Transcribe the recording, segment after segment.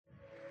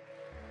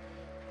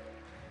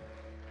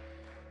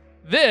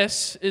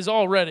This is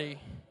already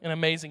an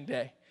amazing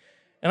day.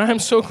 And I'm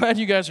so glad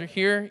you guys are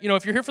here. You know,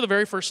 if you're here for the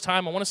very first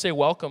time, I want to say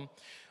welcome.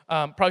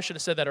 Probably should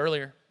have said that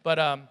earlier, but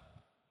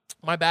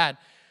my bad.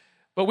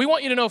 But we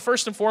want you to know,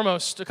 first and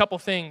foremost, a couple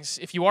things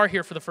if you are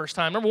here for the first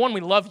time. Number one,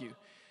 we love you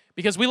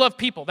because we love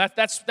people.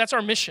 That's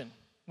our mission.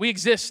 We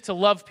exist to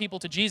love people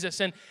to Jesus.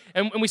 And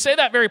we say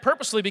that very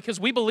purposely because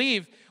we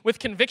believe with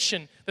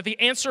conviction that the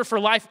answer for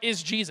life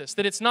is Jesus,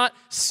 that it's not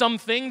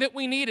something that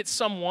we need, it's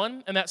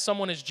someone, and that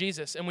someone is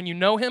Jesus. And when you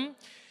know him,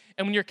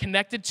 and when you're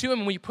connected to him,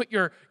 and when you put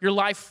your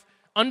life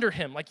under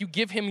him, like you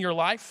give him your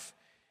life,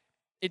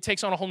 it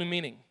takes on a whole new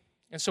meaning.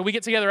 And so we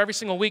get together every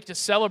single week to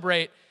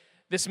celebrate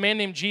this man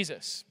named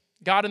Jesus,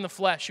 God in the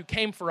flesh, who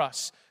came for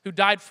us, who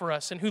died for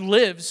us, and who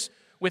lives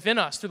within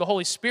us through the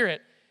Holy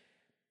Spirit.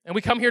 And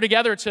we come here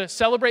together to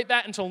celebrate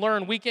that and to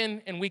learn week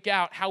in and week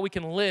out how we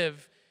can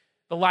live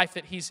the life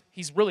that he's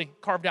really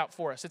carved out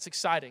for us. It's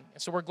exciting.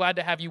 And so we're glad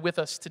to have you with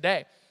us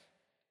today.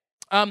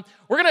 We're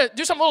going to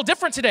do something a little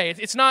different today.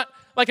 It's not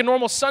like a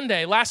normal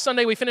Sunday. Last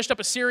Sunday, we finished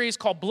up a series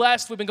called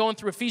Blessed. We've been going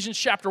through Ephesians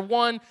chapter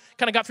 1,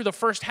 kind of got through the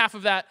first half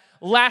of that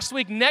last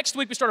week. Next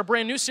week, we start a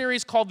brand new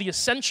series called The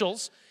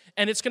Essentials,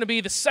 and it's going to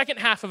be the second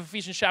half of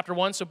Ephesians chapter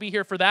 1, so be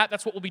here for that.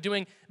 That's what we'll be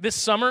doing this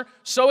summer.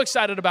 So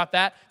excited about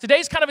that.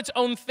 Today's kind of its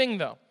own thing,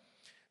 though.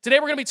 Today,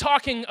 we're going to be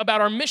talking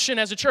about our mission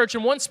as a church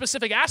and one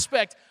specific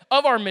aspect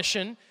of our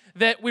mission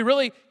that we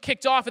really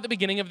kicked off at the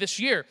beginning of this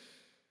year.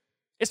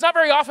 It's not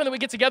very often that we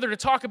get together to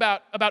talk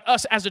about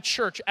us as a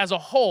church as a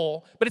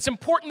whole, but it's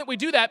important that we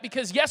do that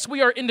because, yes,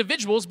 we are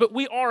individuals, but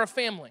we are a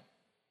family.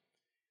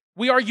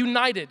 We are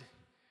united.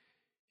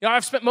 You know,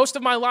 I've spent most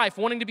of my life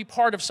wanting to be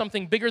part of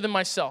something bigger than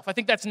myself. I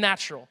think that's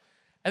natural.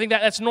 I think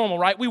that's normal,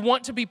 right? We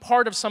want to be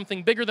part of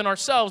something bigger than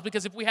ourselves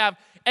because if we have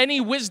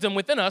any wisdom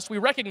within us, we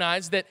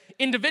recognize that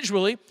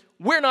individually,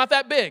 we're not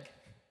that big.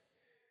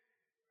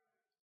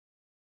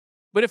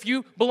 But if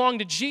you belong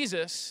to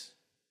Jesus,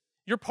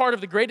 you're part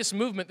of the greatest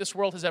movement this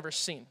world has ever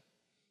seen.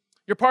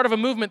 You're part of a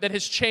movement that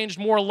has changed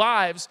more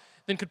lives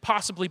than could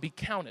possibly be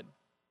counted.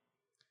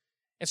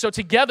 And so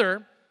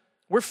together,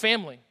 we're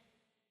family.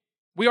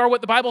 We are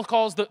what the Bible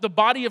calls the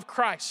body of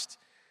Christ,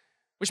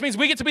 which means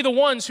we get to be the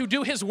ones who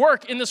do his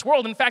work in this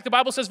world. In fact, the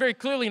Bible says very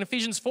clearly in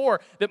Ephesians 4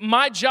 that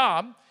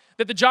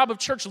the job of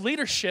church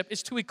leadership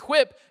is to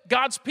equip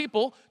God's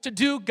people to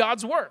do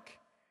God's work.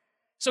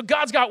 So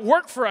God's got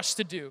work for us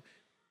to do.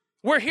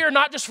 We're here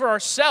not just for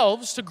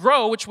ourselves to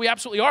grow, which we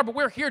absolutely are, but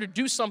we're here to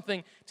do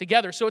something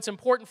together. So it's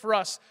important for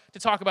us to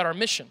talk about our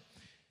mission.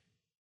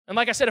 And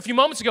like I said a few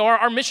moments ago,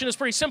 our mission is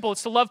pretty simple.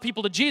 It's to love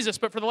people to Jesus.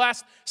 But for the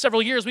last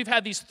several years, we've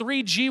had these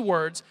 3 G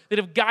words that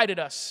have guided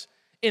us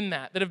in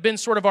that have been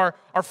sort of our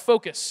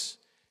focus.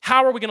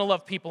 How are we going to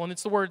love people? And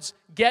it's the words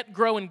get,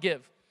 grow, and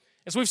give.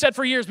 As we've said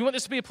for years, we want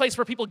this to be a place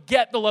where people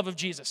get the love of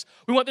Jesus.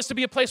 We want this to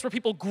be a place where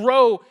people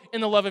grow in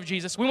the love of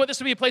Jesus. We want this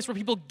to be a place where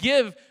people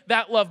give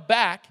that love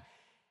back.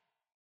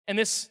 And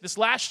this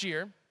last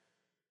year,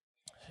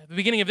 at the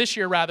beginning of this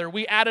year rather,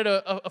 we added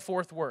a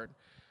fourth word.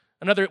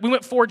 We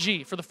went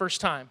 4G for the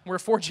first time. We're a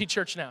 4G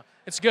church now.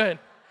 It's good.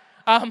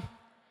 And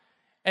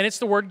it's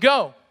the word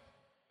go.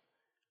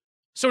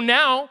 So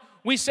now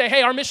we say,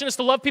 hey, our mission is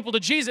to love people to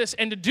Jesus,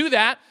 and to do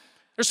that,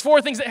 there's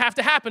 4 things that have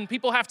to happen.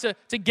 People have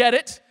to get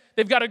it.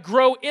 They've got to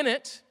grow in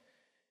it.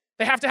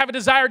 They have to have a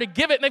desire to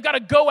give it, and they've got to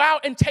go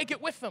out and take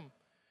it with them.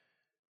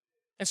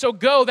 And so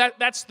go,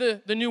 that's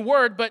the new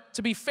word, but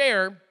to be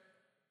fair,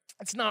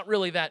 it's not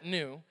really that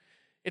new.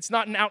 It's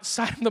not an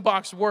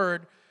outside-of-the-box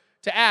word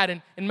to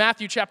add. In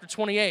Matthew chapter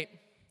 28,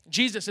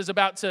 Jesus is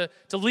about to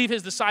leave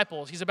his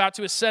disciples. He's about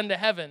to ascend to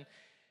heaven.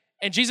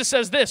 And Jesus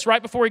says this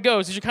right before he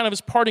goes. These are kind of his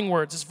parting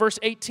words. It's verse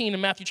 18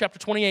 in Matthew chapter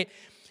 28. It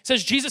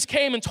says, Jesus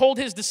came and told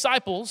his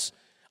disciples,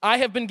 I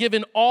have been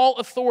given all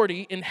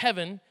authority in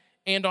heaven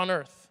and on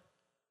earth.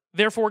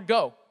 Therefore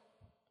go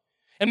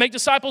and make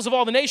disciples of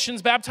all the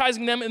nations,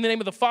 baptizing them in the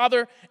name of the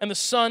Father and the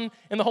Son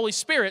and the Holy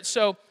Spirit.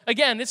 So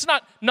again, it's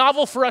not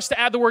novel for us to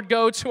add the word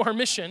go to our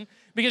mission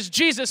because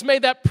Jesus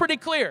made that pretty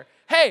clear.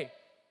 Hey,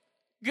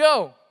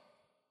 go.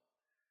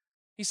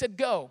 He said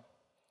go.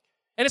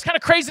 And it's kind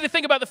of crazy to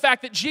think about the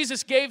fact that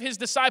Jesus gave his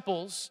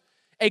disciples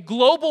a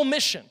global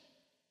mission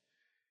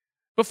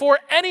before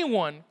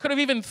anyone could have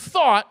even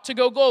thought to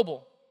go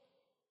global.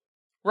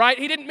 Right?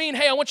 He didn't mean,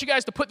 hey, I want you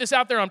guys to put this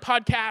out there on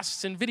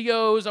podcasts and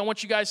videos. I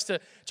want you guys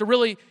to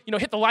really,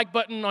 hit the like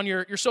button on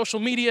your social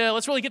media.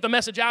 Let's really get the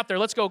message out there.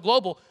 Let's go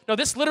global. No,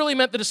 this literally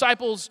meant the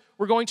disciples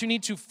were going to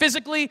need to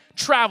physically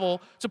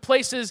travel to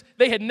places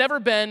they had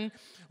never been,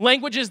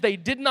 languages they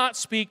did not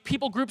speak,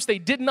 people groups they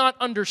did not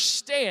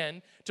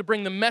understand to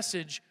bring the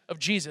message of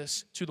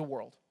Jesus to the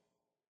world.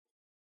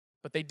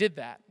 But they did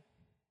that.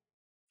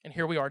 And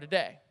here we are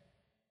today.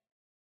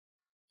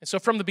 And so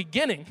from the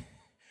beginning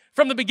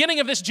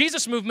of this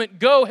Jesus movement,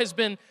 go has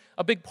been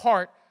a big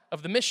part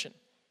of the mission.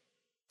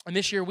 And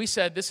this year we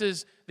said this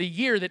is the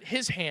year that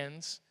his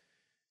hands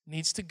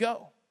needs to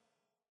go.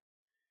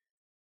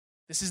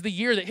 This is the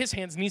year that his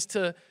hands needs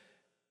to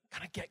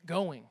kind of get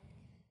going.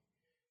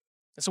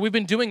 And so we've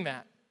been doing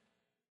that.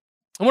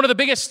 And one of the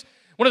biggest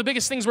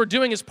things we're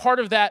doing as part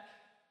of that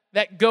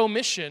that Go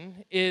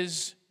mission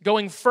is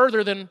going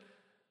further than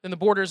the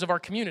borders of our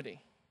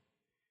community.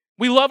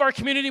 We love our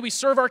community, we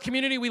serve our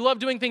community, we love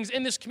doing things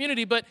in this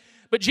community, but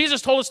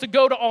Jesus told us to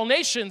go to all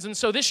nations, and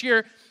so this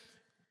year,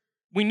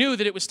 we knew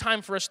that it was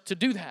time for us to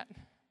do that.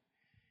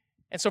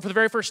 And so for the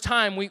very first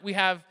time, we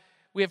have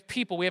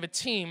people, we have a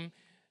team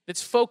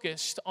that's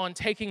focused on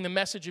taking the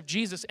message of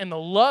Jesus and the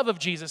love of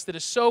Jesus that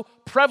is so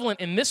prevalent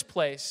in this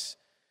place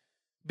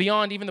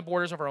beyond even the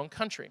borders of our own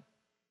country.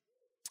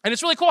 And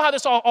it's really cool how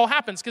this all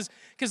happens,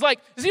 because like,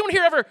 does anyone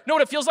here ever know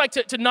what it feels like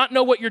to not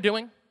know what you're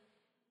doing?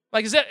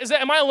 Like,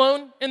 am I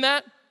alone in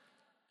that?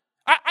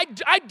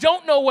 I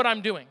don't know what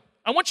I'm doing.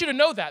 I want you to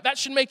know that. That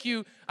should make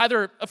you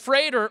either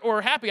afraid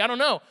or happy. I don't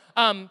know.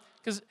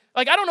 Because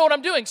I don't know what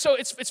I'm doing. So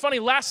it's funny,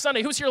 last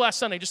Sunday, who was here last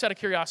Sunday? Just out of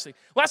curiosity.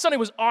 Last Sunday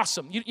was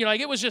awesome.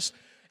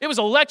 It was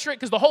electric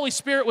because the Holy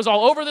Spirit was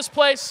all over this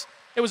place.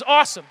 It was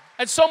awesome.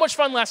 I had so much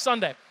fun last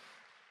Sunday.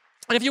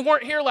 And if you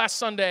weren't here last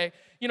Sunday,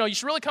 you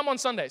should really come on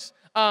Sundays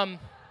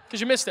because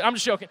you missed it. I'm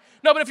just joking.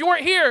 No, but if you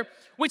weren't here,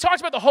 we talked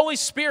about the Holy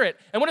Spirit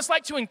and what it's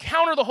like to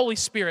encounter the Holy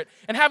Spirit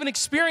and have an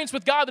experience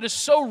with God that is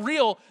so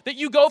real that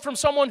you go from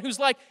someone who's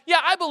like, yeah,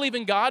 I believe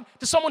in God,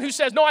 to someone who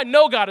says, no, I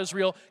know God is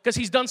real because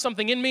he's done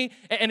something in me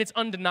and it's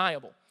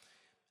undeniable.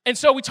 And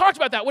so we talked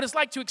about that, what it's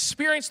like to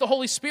experience the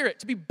Holy Spirit,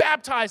 to be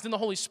baptized in the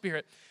Holy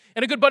Spirit.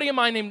 And a good buddy of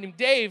mine named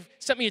Dave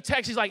sent me a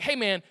text. He's like, hey,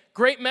 man,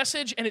 great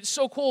message, and it's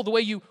so cool the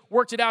way you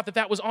worked it out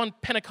that was on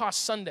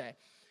Pentecost Sunday.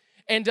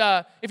 And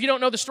if you don't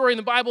know the story in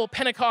the Bible,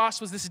 Pentecost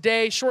was this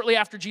day shortly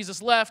after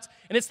Jesus left,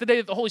 and it's the day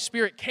that the Holy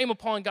Spirit came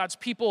upon God's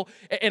people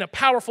in a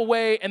powerful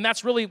way, and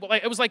that's really,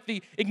 it was like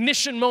the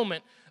ignition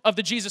moment of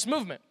the Jesus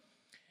movement.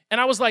 And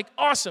I was like,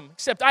 awesome,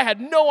 except I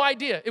had no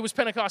idea it was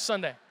Pentecost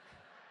Sunday.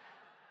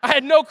 I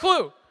had no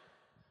clue.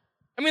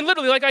 I mean,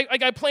 literally,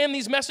 I planned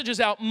these messages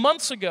out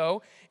months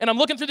ago, and I'm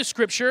looking through the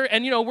scripture,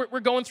 and, we're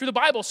going through the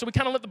Bible, so we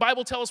kind of let the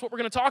Bible tell us what we're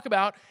going to talk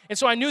about, and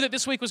so I knew that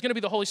this week was going to be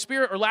the Holy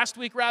Spirit, or last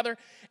week, rather,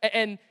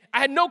 and I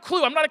had no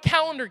clue. I'm not a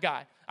calendar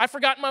guy. I've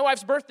forgotten my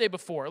wife's birthday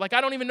before.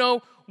 I don't even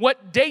know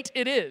what date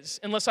it is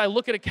unless I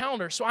look at a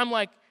calendar, so I'm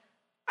like,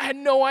 I had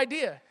no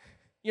idea,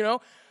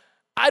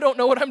 I don't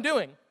know what I'm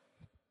doing.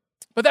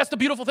 But that's the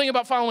beautiful thing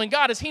about following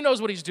God, is he knows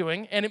what he's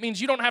doing, and it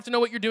means you don't have to know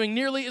what you're doing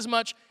nearly as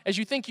much as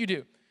you think you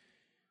do.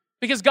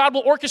 Because God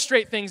will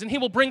orchestrate things and he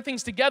will bring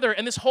things together,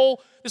 and this whole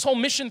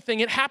mission thing,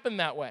 it happened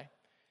that way.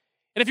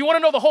 And if you want to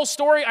know the whole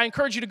story, I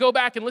encourage you to go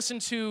back and listen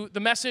to the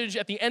message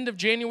at the end of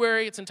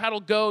January. It's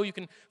entitled Go. You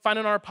can find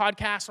it on our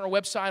podcast, on our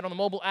website, on the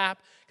mobile app,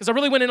 because I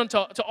really went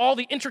into all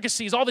the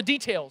intricacies, all the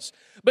details.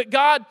 But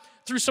God,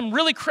 through some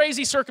really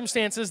crazy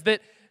circumstances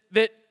that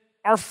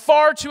are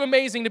far too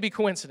amazing to be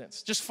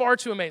coincidence, just far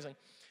too amazing,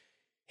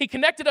 he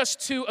connected us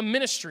to a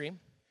ministry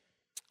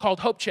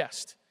called Hope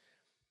Chest.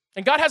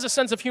 And God has a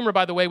sense of humor,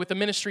 by the way, with the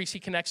ministries he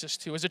connects us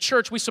to. As a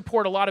church, we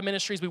support a lot of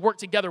ministries. We work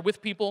together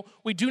with people.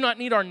 We do not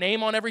need our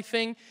name on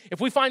everything.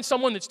 If we find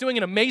someone that's doing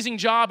an amazing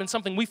job and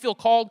something we feel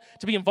called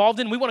to be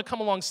involved in, we want to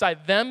come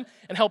alongside them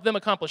and help them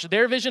accomplish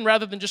their vision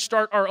rather than just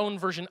start our own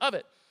version of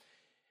it.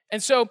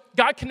 And so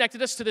God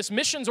connected us to this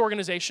missions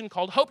organization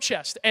called Hope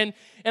Chest. And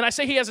I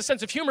say he has a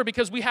sense of humor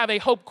because we have a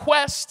Hope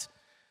Quest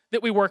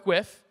that we work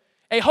with,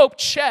 a Hope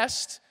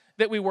Chest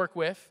that we work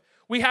with.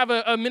 We have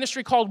a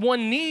ministry called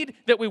One Need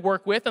that we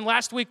work with, and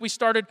last week we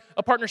started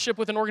a partnership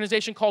with an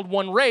organization called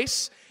One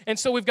Race, and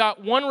so we've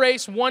got One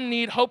Race, One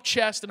Need, Hope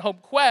Chest, and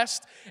Hope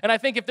Quest, and I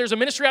think if there's a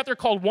ministry out there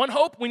called One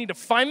Hope, we need to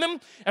find them,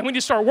 and we need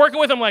to start working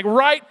with them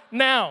right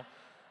now.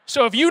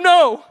 So if you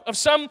know of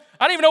some,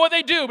 I don't even know what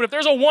they do, but if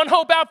there's a One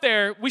Hope out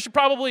there, we should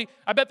probably,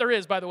 I bet there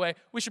is, by the way,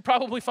 we should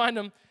probably find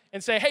them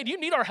and say, hey, do you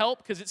need our help?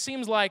 Because it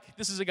seems like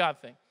this is a God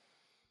thing.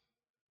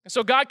 And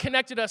so God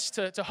connected us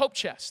to Hope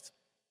Chest.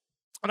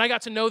 And I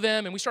got to know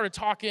them, and we started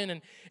talking,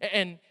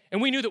 and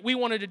we knew that we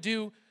wanted to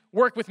do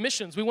work with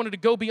missions. We wanted to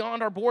go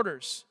beyond our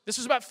borders. This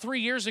was about 3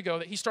 years ago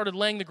that he started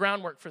laying the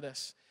groundwork for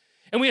this.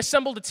 And we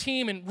assembled a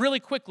team, and really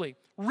quickly,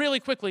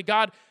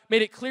 God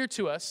made it clear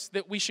to us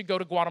that we should go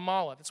to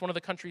Guatemala. That's one of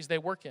the countries they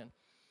work in.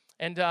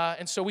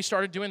 And so we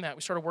started doing that.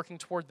 We started working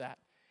toward that.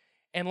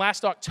 And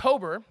last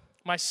October,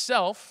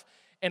 myself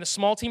and a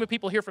small team of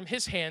people here from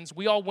his hands,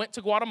 we all went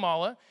to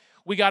Guatemala.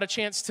 We got a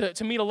chance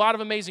to meet a lot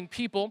of amazing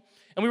people.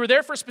 And we were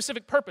there for a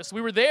specific purpose.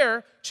 We were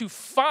there to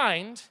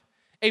find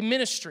a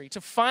ministry,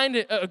 to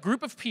find a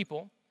group of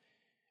people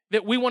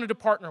that we wanted to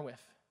partner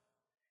with,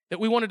 that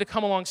we wanted to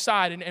come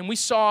alongside. And we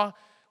saw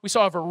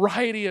a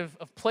variety of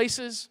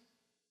places.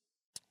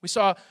 We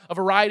saw a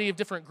variety of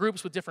different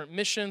groups with different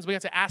missions. We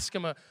got to ask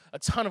them a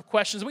ton of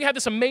questions. We had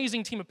this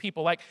amazing team of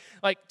people, like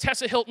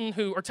Tessa Hilton,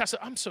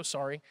 I'm so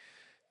sorry.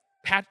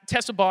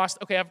 Tessa Bost,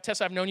 okay,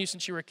 Tessa, I've known you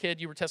since you were a kid.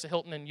 You were Tessa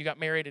Hilton, and you got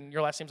married, and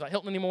your last name's not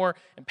Hilton anymore.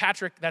 And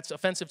Patrick, that's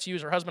offensive to you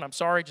as her husband. I'm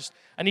sorry.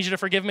 I need you to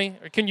forgive me.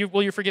 Or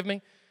will you forgive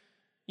me?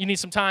 You need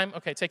some time?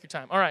 Okay, take your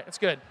time. All right, that's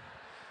good.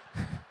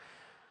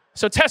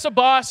 So Tessa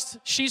Bost,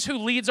 she's who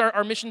leads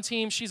our mission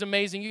team. She's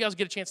amazing. You guys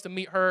get a chance to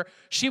meet her.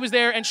 She was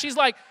there, and she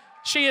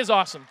is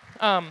awesome.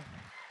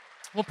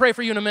 We'll pray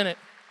for you in a minute.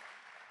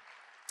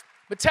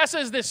 But Tessa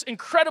is this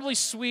incredibly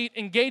sweet,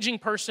 engaging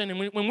person, and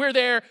when we're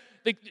there,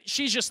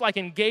 she's just like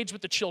engaged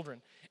with the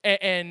children.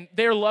 And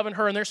they're loving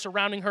her, and they're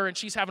surrounding her, and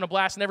she's having a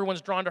blast, and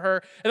everyone's drawn to her.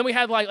 And then we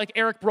had like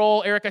Eric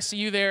Broll. Eric, I see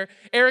you there.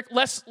 Eric,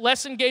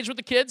 less engaged with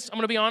the kids, I'm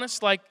going to be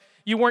honest. Like,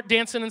 you weren't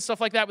dancing and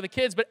stuff like that with the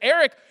kids. But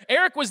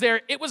Eric was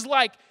there. It was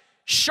like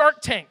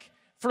Shark Tank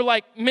for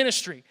like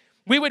ministry.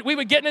 We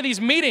would get into these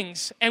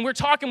meetings, and we're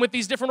talking with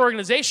these different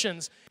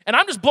organizations, and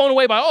I'm just blown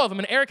away by all of them.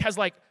 And Eric has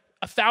like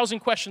 1,000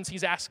 questions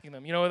he's asking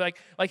them. You know, like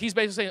he's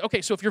basically saying,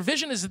 okay, so if your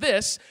vision is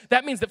this,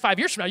 that means that 5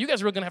 years from now, you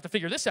guys are really going to have to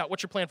figure this out.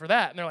 What's your plan for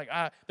that? And they're like,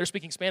 they're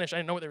speaking Spanish. I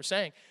didn't know what they were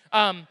saying.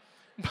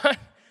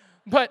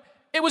 But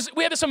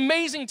we had this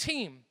amazing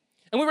team.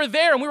 And we were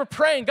there, and we were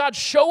praying, God,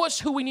 show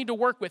us who we need to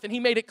work with. And he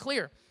made it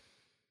clear.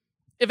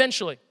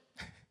 Eventually.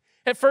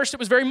 At first, it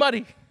was very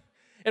muddy.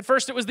 At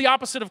first, it was the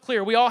opposite of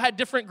clear. We all had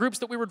different groups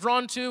that we were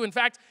drawn to. In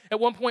fact, at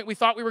one point, we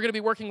thought we were going to be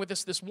working with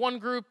this one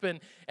group,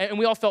 and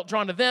we all felt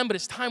drawn to them. But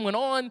as time went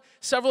on,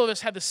 several of us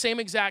had the same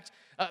exact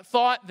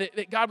thought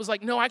that God was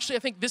like, no, actually, I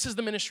think this is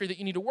the ministry that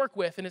you need to work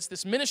with. And it's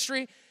this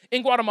ministry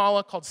in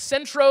Guatemala called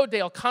Centro de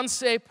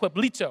Alcance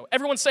Pueblito.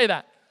 Everyone say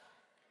that.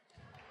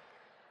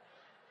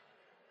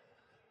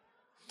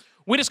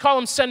 We just call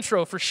them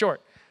Centro for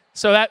short.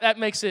 So that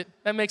makes it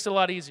a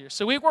lot easier.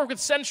 So we work with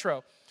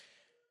Centro.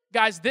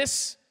 Guys,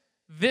 this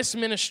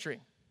ministry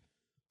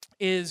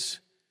is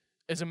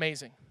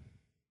amazing.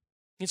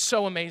 It's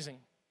so amazing.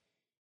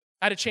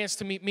 I had a chance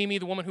to meet Mimi,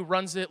 the woman who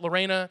runs it.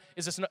 Lorena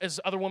is this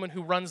other woman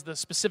who runs the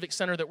specific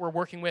center that we're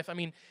working with. I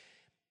mean,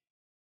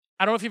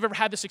 I don't know if you've ever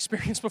had this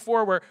experience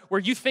before where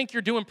you think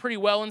you're doing pretty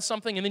well in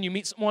something, and then you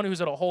meet someone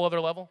who's at a whole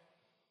other level,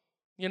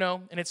 you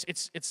know, and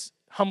it's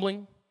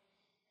humbling.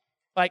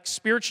 Like,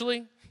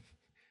 spiritually,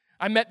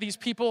 I met these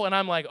people, and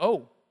I'm like,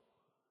 oh,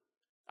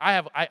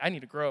 I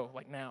need to grow,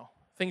 like, now.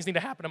 Things need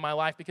to happen in my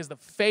life because the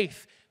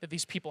faith that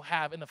these people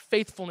have and the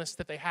faithfulness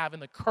that they have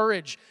and the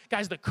courage,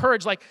 guys, the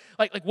courage, like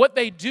what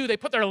they do, they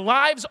put their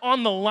lives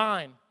on the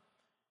line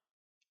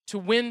to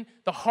win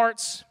the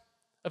hearts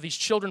of these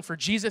children for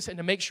Jesus and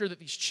to make sure that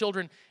these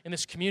children in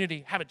this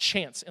community have a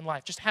chance in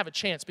life, just have a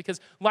chance, because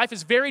life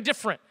is very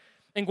different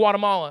in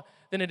Guatemala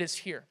than it is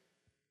here.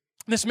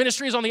 This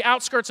ministry is on the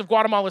outskirts of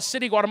Guatemala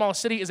City. Guatemala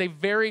City is a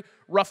very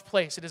rough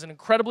place. It is an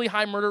incredibly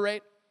high murder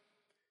rate.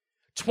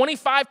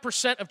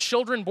 25% of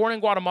children born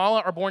in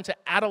Guatemala are born to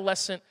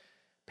adolescent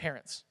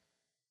parents,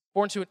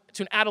 born to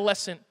an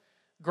adolescent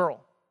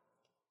girl.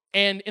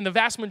 And in the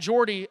vast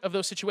majority of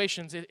those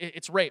situations,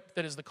 it's rape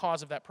that is the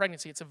cause of that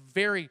pregnancy. It's a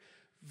very,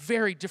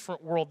 very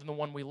different world than the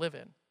one we live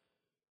in.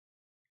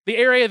 The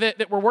area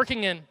that we're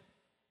working in,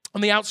 on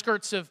the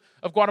outskirts of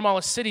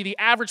Guatemala City, the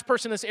average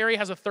person in this area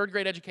has a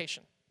third-grade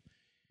education.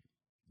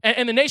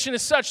 And the nation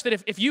is such that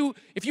if you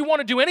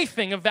want to do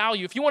anything of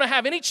value, if you want to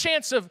have any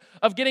chance of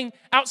getting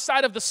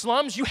outside of the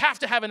slums, you have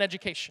to have an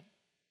education.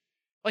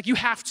 Like, you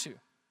have to.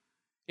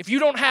 If you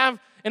don't have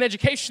an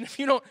education, if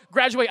you don't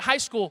graduate high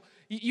school,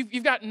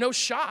 you've got no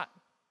shot.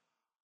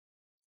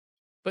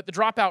 But the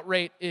dropout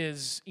rate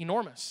is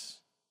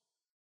enormous.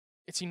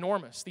 It's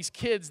enormous. These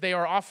kids, they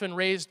are often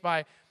raised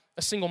by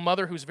a single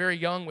mother who's very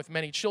young with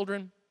many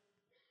children.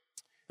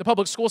 The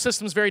public school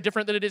system is very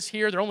different than it is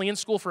here. They're only in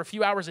school for a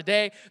few hours a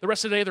day. The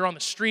rest of the day, they're on the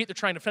street. They're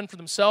trying to fend for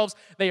themselves.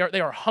 They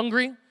are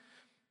hungry.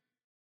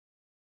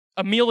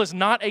 A meal is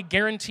not a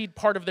guaranteed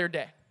part of their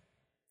day.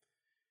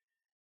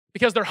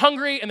 Because they're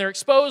hungry and they're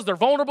exposed, they're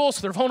vulnerable,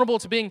 so they're vulnerable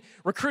to being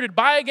recruited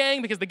by a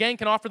gang because the gang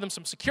can offer them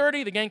some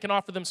security, the gang can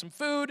offer them some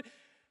food.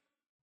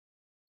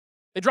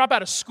 They drop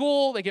out of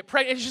school, they get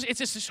pregnant. It's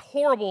just this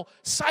horrible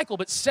cycle.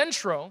 But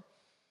Centro,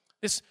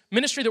 this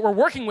ministry that we're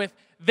working with,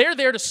 they're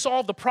there to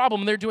solve the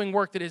problem, and they're doing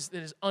work that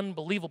is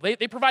unbelievable.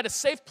 They provide a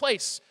safe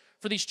place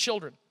for these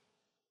children.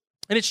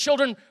 And it's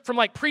children from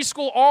like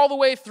preschool all the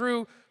way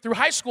through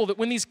high school, that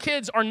when these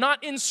kids are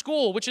not in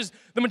school, which is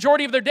the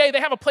majority of their day, they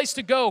have a place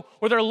to go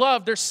where they're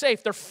loved, they're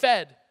safe, they're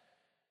fed.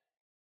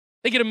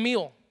 They get a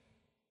meal.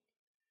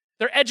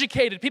 They're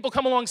educated. People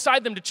come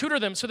alongside them to tutor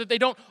them so that they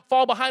don't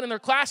fall behind in their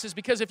classes,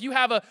 because if you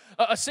have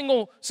a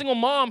single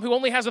mom who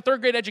only has a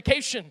third-grade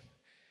education,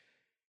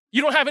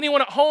 you don't have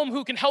anyone at home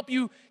who can help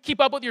you keep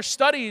up with your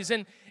studies,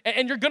 and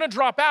you're going to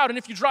drop out. And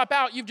if you drop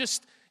out, you've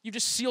just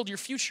sealed your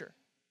future.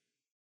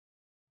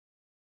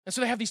 And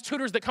so they have these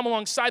tutors that come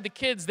alongside the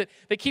kids that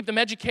they keep them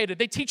educated.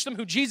 They teach them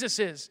who Jesus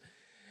is.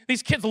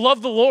 These kids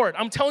love the Lord.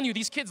 I'm telling you,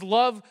 these kids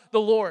love the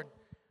Lord.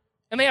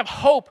 And they have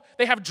hope.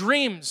 They have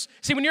dreams.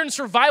 See, when you're in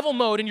survival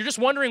mode and you're just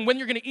wondering when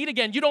you're going to eat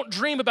again, you don't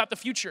dream about the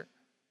future.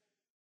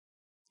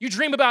 You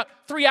dream about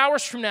 3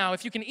 hours from now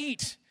if you can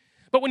eat.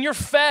 But when you're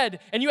fed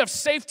and you have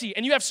safety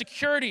and you have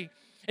security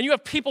and you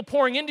have people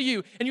pouring into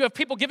you and you have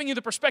people giving you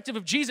the perspective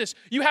of Jesus,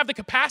 you have the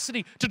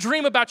capacity to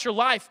dream about your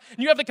life, and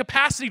you have the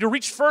capacity to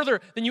reach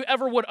further than you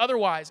ever would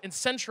otherwise. In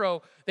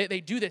Centro, they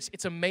do this.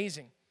 It's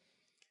amazing.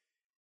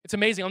 It's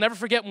amazing. I'll never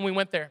forget when we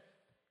went there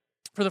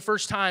for the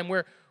first time.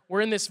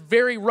 We're in this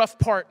very rough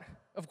part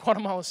of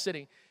Guatemala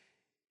City.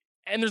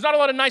 And there's not a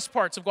lot of nice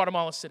parts of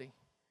Guatemala City.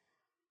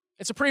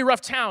 It's a pretty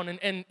rough town,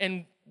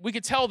 and we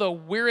could tell, though,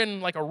 we're in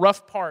like a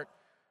rough part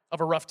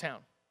of a rough town.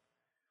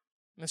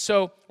 And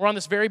so we're on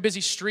this very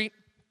busy street,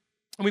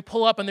 and we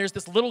pull up, and there's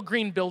this little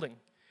green building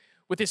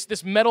with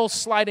this metal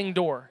sliding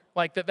door.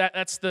 Like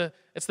it's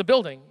the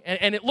building.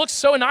 And it looks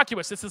so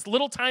innocuous. It's this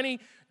little tiny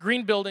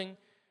green building,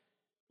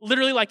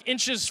 literally like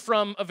inches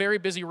from a very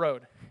busy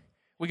road.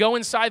 We go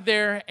inside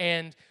there,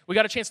 and we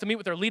got a chance to meet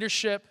with their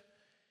leadership,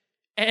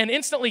 and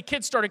instantly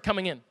kids started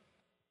coming in.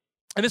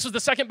 And this was the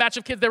second batch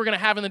of kids they were going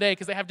to have in the day,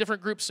 because they have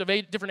different groups of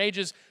different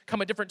ages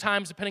come at different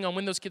times depending on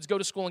when those kids go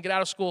to school and get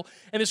out of school.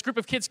 And this group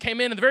of kids came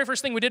in, and the very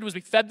first thing we did was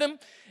we fed them.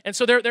 And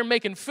so they're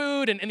making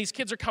food, and these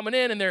kids are coming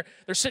in, and they're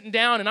sitting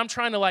down, and I'm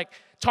trying to like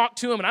talk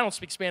to them, and I don't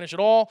speak Spanish at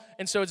all,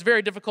 and so it's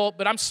very difficult.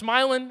 But I'm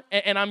smiling,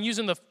 and I'm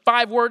using the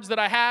 5 words that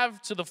I have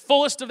to the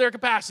fullest of their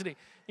capacity,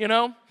 you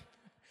know?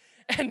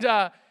 And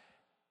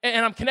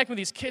I'm connecting with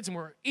these kids, and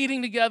we're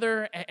eating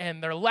together,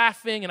 and they're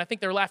laughing, and I think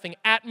they're laughing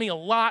at me a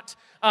lot.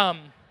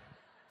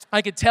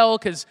 I could tell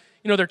because,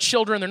 you know, they're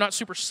children. They're not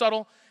super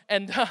subtle.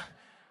 And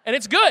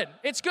it's good.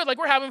 It's good. Like,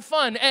 we're having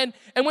fun. And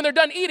when they're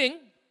done eating,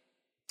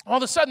 all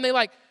of a sudden they,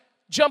 like,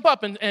 jump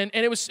up, and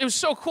it was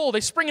so cool.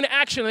 They spring into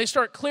action, and they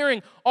start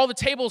clearing all the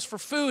tables for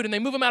food, and they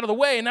move them out of the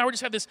way, and now we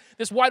just have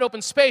this wide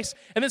open space.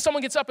 And then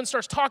someone gets up and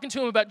starts talking to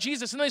them about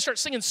Jesus, and then they start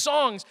singing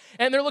songs,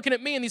 and they're looking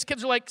at me, and these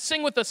kids are like,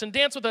 sing with us and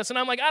dance with us, and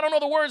I'm like, I don't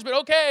know the words, but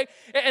okay.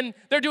 And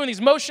they're doing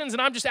these motions,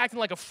 and I'm just acting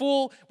like a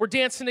fool. We're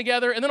dancing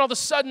together, and then all of a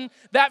sudden,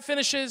 that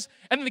finishes,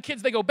 and then the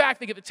kids, they go back,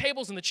 they get the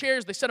tables and the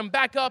chairs, they set them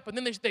back up, and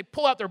then they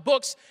pull out their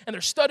books, and they're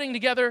studying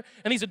together,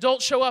 and these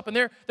adults show up, and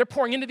they're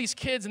pouring into these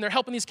kids, and they're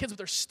helping these kids with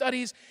their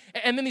studies,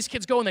 and then these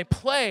kids go and they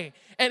play,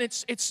 and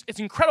it's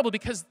incredible,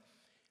 because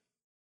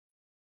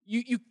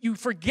you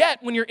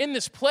forget when you're in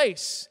this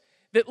place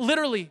that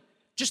literally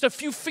just a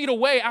few feet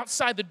away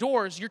outside the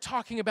doors, you're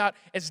talking about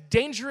as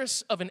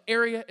dangerous of an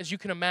area as you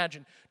can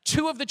imagine.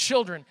 2 of the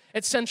children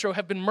at Centro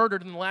have been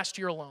murdered in the last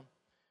year alone.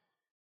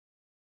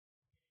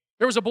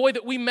 There was a boy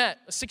that we met,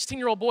 a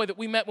 16-year-old boy that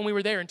we met when we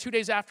were there, and 2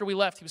 days after we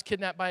left, he was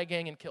kidnapped by a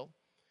gang and killed.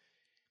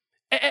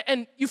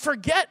 And you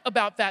forget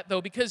about that,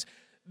 though, because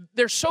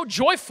they're so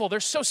joyful, they're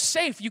so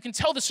safe. You can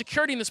tell the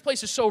security in this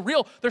place is so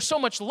real. There's so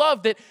much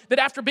love that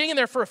after being in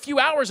there for a few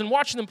hours and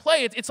watching them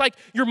play, it's like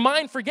your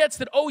mind forgets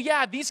that, oh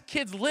yeah, these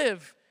kids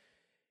live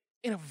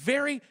in a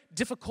very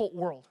difficult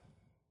world.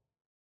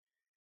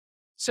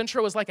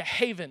 Centro is like a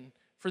haven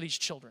for these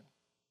children.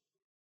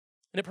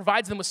 And it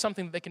provides them with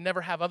something that they can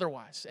never have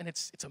otherwise. And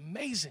it's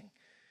amazing.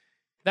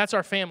 That's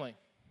our family,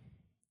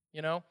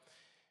 you know?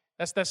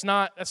 That's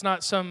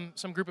not some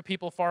group of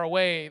people far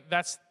away.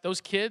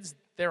 Those kids,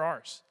 they're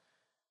ours.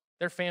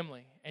 They're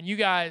family. And you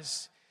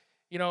guys,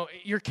 you know,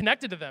 you're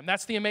connected to them.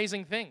 That's the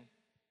amazing thing.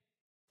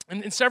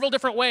 And in several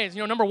different ways.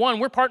 You know, number one,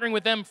 we're partnering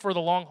with them for the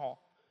long haul.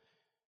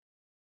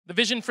 The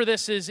vision for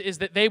this is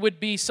that they would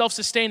be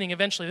self-sustaining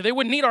eventually. That they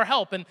wouldn't need our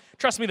help. And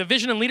trust me, the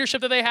vision and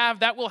leadership that they have,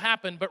 that will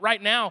happen. But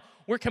right now,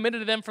 we're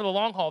committed to them for the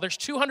long haul. There's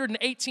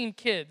 218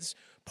 kids,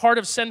 part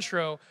of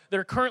Centro, that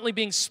are currently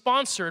being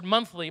sponsored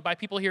monthly by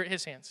people here at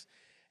His Hands.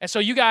 And so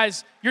you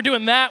guys, you're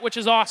doing that, which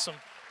is awesome.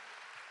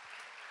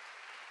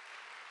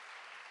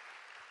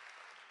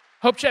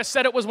 Hope Chest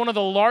said it was one of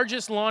the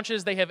largest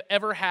launches they have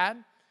ever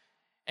had,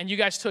 and you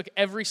guys took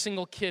every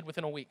single kid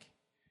within a week.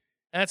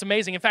 And that's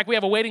amazing. In fact, we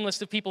have a waiting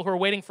list of people who are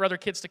waiting for other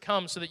kids to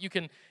come so that you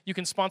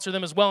can sponsor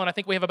them as well, and I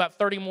think we have about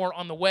 30 more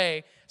on the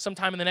way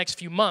sometime in the next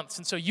few months.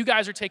 And so you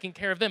guys are taking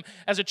care of them.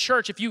 As a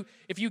church, if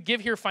you give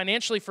here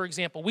financially, for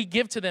example, we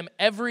give to them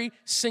every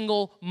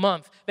single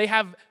month. They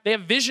have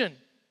vision.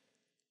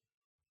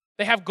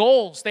 They have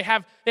goals. They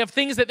have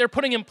things that they're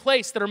putting in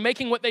place that are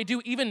making what they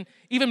do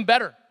even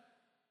better.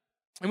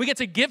 And we get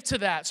to give to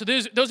that. So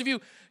those of you,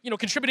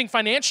 contributing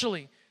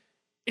financially,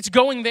 it's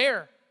going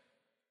there.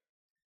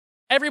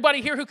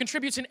 Everybody here who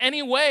contributes in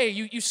any way,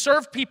 you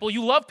serve people,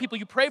 you love people,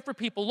 you pray for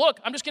people. Look,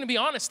 I'm just going to be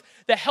honest.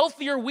 The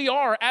healthier we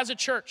are as a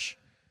church,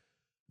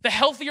 the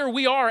healthier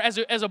we are as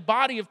a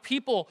body of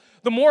people,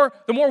 the more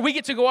we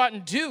get to go out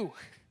and do.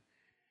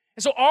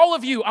 And so all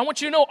of you, I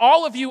want you to know,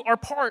 all of you are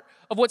part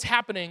of what's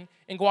happening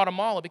in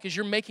Guatemala, because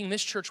you're making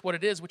this church what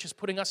it is, which is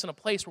putting us in a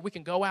place where we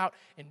can go out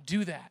and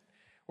do that,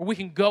 where we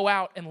can go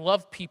out and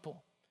love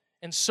people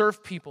and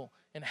serve people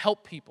and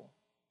help people.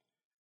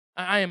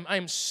 I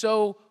am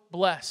so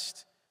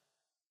blessed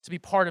to be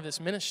part of this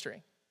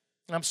ministry.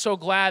 And I'm so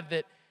glad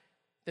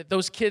that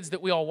those kids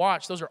that we all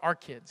watch, those are our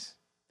kids.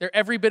 They're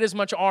every bit as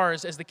much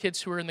ours as the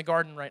kids who are in the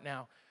garden right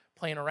now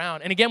playing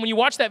around. And again, when you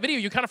watch that video,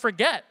 you kind of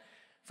forget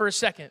for a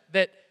second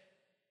that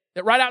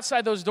right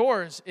outside those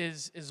doors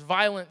is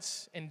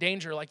violence and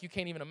danger like you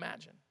can't even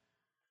imagine.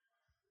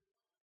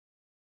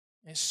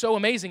 And it's so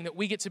amazing that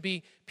we get to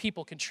be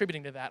people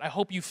contributing to that. I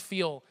hope you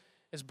feel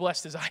as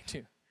blessed as I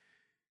do.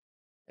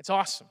 It's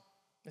awesome.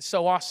 It's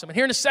so awesome. And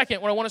here in a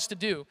second, what I want us to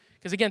do,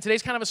 because again,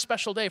 today's kind of a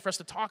special day for us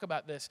to talk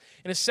about this.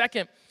 In a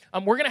second,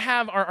 we're going to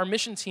have our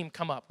mission team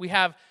come up. We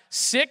have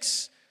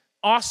 6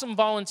 awesome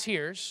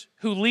volunteers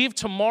who leave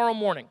tomorrow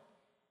morning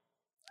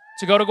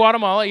to go to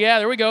Guatemala. Yeah,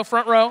 there we go,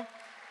 front row.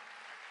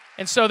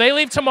 And so they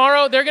leave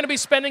tomorrow. They're going to be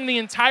spending the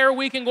entire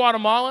week in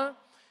Guatemala.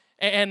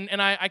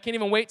 And I can't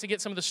even wait to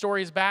get some of the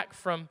stories back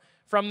from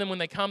them when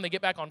they come. They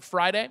get back on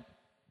Friday.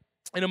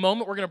 In a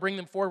moment, we're going to bring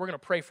them forward. We're going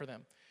to pray for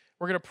them.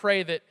 We're going to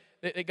pray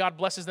that God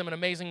blesses them in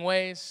amazing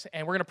ways,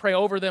 and we're going to pray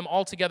over them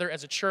all together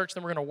as a church.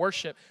 Then we're going to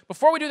worship.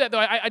 Before we do that, though,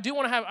 I do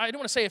want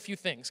to say a few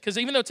things, because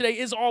even though today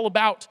is all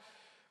about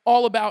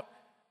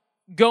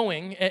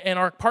going and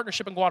our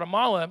partnership in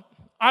Guatemala,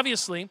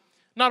 obviously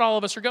not all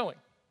of us are going.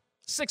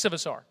 6 of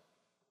us are,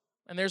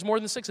 and there's more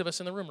than 6 of us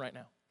in the room right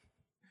now.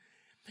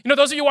 You know,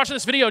 those of you watching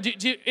this video,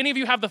 do any of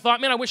you have the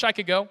thought, man, I wish I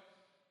could go?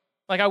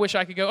 Like, I wish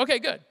I could go. Okay,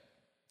 good.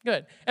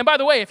 And by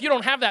the way, if you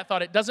don't have that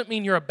thought, it doesn't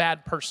mean you're a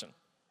bad person,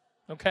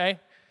 okay?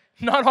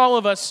 Not all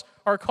of us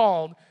are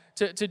called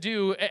to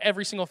do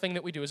every single thing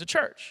that we do as a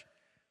church.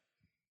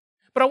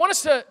 But I want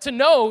us to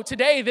know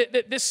today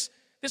that this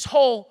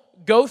whole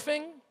go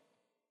thing,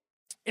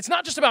 it's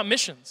not just about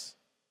missions.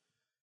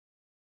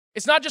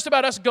 It's not just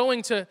about us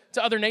going to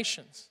other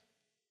nations.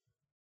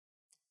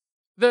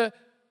 The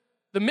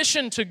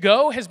mission to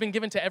go has been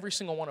given to every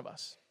single one of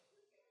us.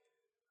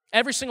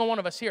 Every single one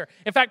of us here.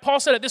 In fact, Paul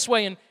said it this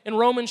way in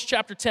Romans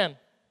chapter 10.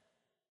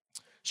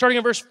 Starting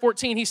in verse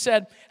 14, he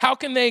said, how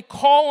can they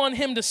call on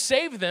him to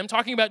save them,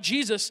 talking about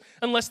Jesus,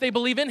 unless they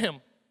believe in him?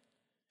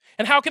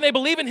 And how can they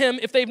believe in him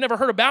if they've never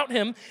heard about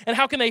him? And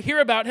how can they hear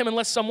about him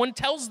unless someone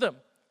tells them?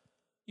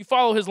 You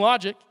follow his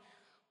logic.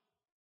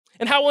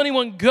 And how will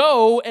anyone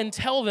go and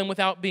tell them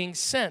without being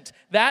sent?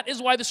 That is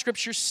why the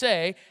scriptures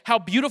say, how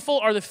beautiful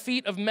are the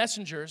feet of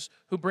messengers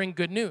who bring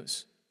good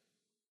news.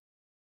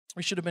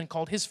 We should have been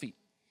called his feet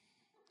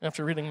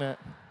after reading that.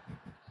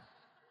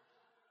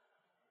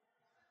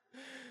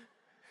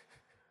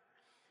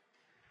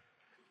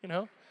 You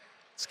know,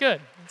 it's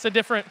good. It's a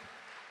different,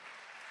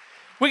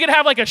 we could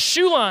have like a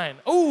shoe line.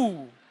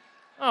 Oh,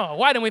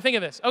 why didn't we think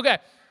of this? Okay.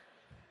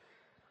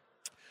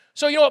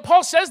 So you know what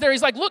Paul says there?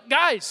 He's like, look,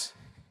 guys,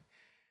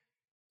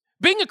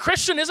 being a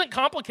Christian isn't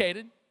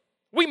complicated.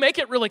 We make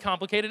it really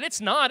complicated. It's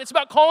not. It's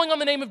about calling on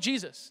the name of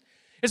Jesus.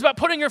 It's about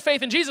putting your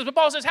faith in Jesus. But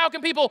Paul says, how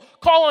can people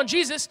call on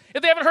Jesus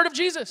if they haven't heard of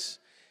Jesus?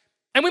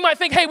 And we might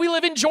think, hey, we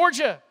live in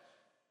Georgia.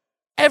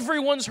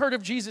 Everyone's heard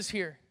of Jesus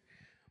here.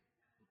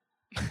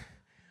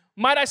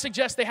 Might I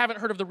suggest they haven't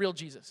heard of the real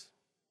Jesus?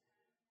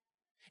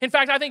 In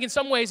fact, I think in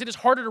some ways it is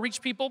harder to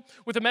reach people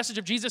with the message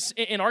of Jesus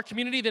in our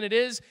community than it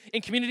is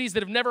in communities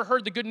that have never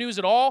heard the good news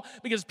at all,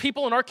 because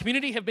people in our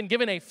community have been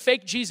given a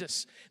fake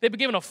Jesus. They've been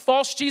given a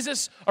false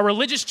Jesus, a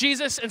religious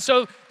Jesus, and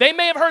so they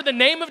may have heard the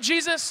name of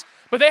Jesus,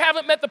 but they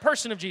haven't met the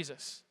person of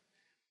Jesus.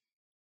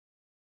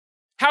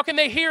 How can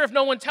they hear if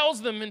no one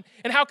tells them?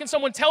 And how can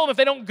someone tell them if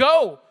they don't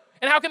go?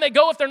 And how can they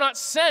go if they're not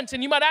sent?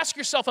 And you might ask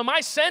yourself, am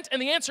I sent?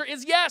 And the answer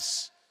is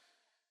yes.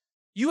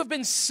 You have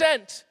been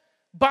sent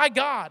by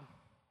God.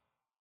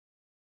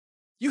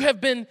 You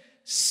have been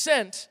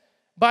sent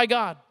by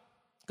God.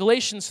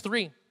 Galatians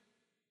 3,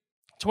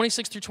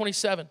 26 through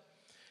 27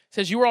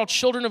 says, you are all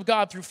children of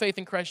God through faith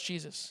in Christ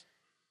Jesus.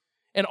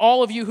 And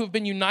all of you who have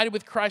been united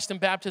with Christ in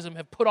baptism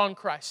have put on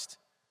Christ,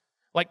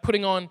 like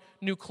putting on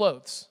new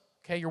clothes.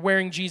 Okay, you're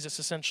wearing Jesus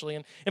essentially.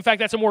 And in fact,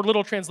 that's a more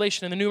literal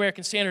translation. In the New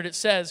American Standard, it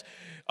says,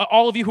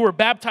 all of you who are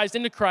baptized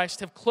into Christ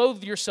have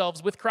clothed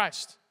yourselves with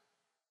Christ.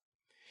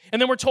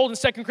 And then we're told in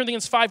 2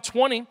 Corinthians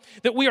 5:20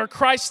 that we are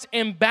Christ's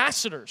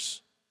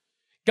ambassadors.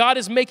 God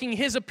is making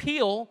his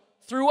appeal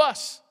through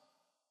us.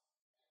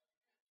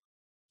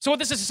 So what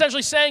this is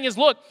essentially saying is,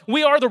 look,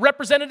 we are the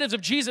representatives of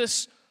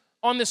Jesus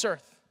on this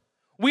earth.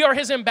 We are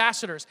his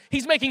ambassadors.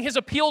 He's making his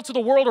appeal to the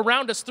world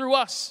around us through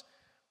us.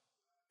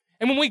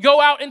 And when we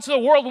go out into the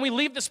world, when we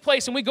leave this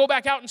place and we go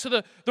back out into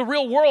the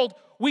real world,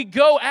 we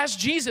go as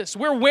Jesus.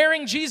 We're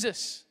wearing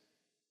Jesus.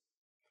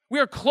 We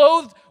are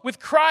clothed with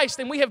Christ,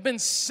 and we have been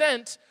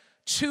sent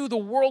to the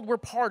world we're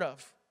part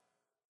of.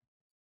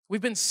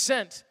 We've been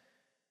sent.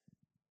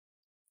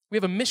 We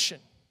have a mission.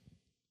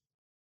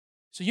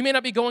 So you may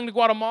not be going to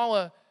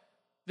Guatemala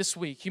this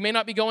week. You may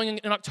not be going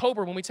in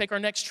October when we take our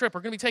next trip.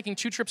 We're going to be taking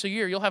 2 trips a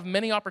year. You'll have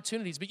many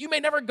opportunities, but you may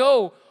never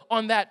go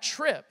on that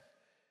trip.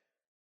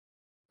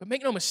 But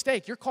make no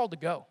mistake, you're called to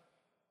go.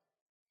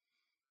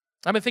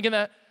 I've been thinking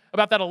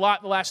about that a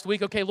lot the last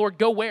week. Okay, Lord,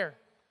 go where?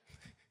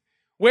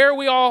 Where are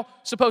we all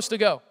supposed to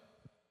go?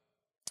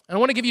 And I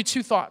want to give you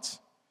 2 thoughts.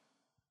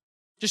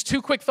 Just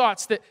 2 quick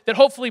thoughts that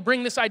hopefully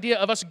bring this idea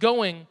of us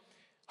going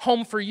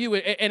home for you,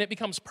 and it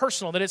becomes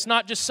personal, that it's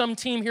not just some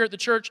team here at the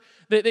church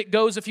that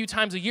goes a few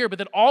times a year, but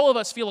that all of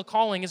us feel a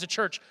calling as a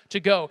church to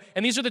go.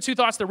 And these are the 2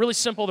 thoughts. They're really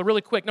simple. They're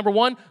really quick. Number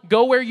 1,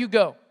 go where you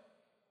go.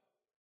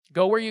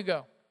 Go where you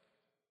go.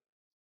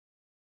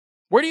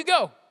 Where do you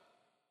go?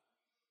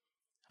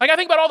 Like, I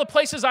think about all the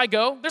places I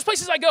go. There's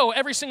places I go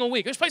every single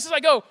week. There's places I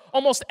go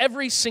almost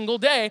every single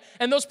day,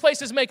 and those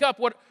places make up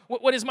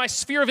what is my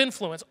sphere of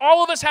influence.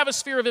 All of us have a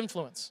sphere of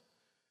influence,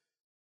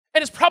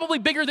 and it's probably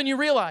bigger than you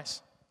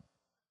realize.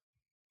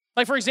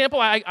 Like, for example,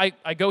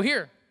 I go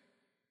here,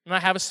 and I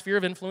have a sphere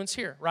of influence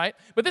here, right?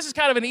 But this is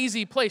kind of an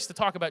easy place to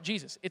talk about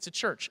Jesus. It's a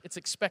church. It's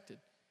expected.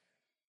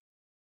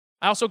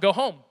 I also go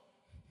home.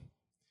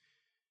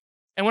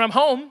 And when I'm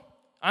home,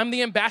 I'm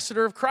the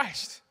ambassador of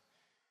Christ.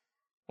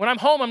 When I'm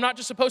home, I'm not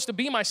just supposed to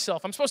be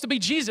myself. I'm supposed to be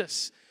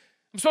Jesus.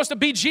 I'm supposed to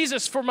be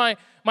Jesus for my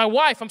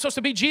wife. I'm supposed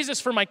to be Jesus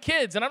for my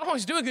kids, and I don't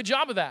always do a good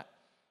job of that.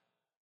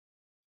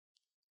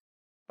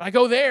 But I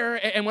go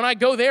there, and when I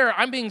go there,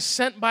 I'm being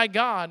sent by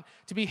God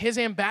to be his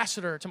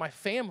ambassador to my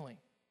family.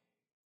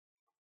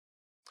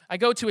 I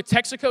go to a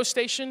Texaco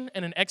station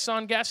and an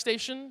Exxon gas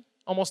station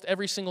almost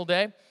every single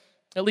day,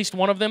 at least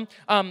one of them.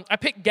 I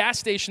pick gas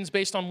stations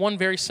based on one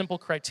very simple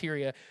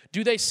criteria.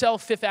 Do they sell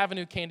Fifth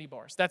Avenue candy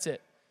bars? That's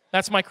it.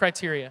 That's my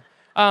criteria.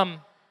 I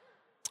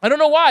don't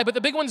know why, but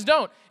the big ones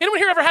don't. Anyone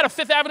here ever had a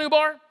Fifth Avenue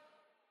bar?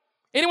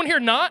 Anyone here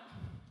not?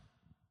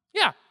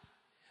 Yeah.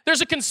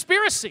 There's a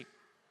conspiracy.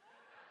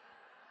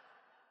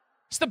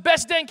 It's the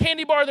best dang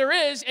candy bar there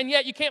is, and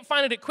yet you can't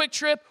find it at Quick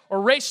Trip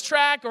or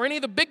Racetrack or any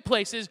of the big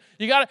places.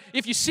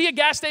 If you see a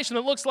gas station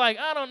that looks like,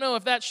 I don't know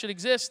if that should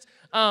exist,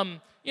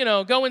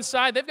 go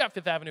inside. They've got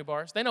Fifth Avenue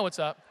bars. They know what's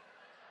up.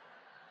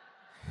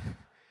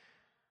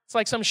 It's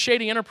like some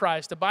shady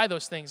enterprise to buy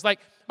those things. Like,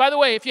 by the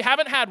way, if you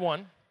haven't had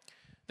one,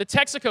 the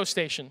Texaco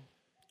station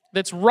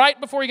that's right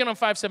before you get on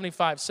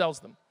 575 sells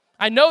them.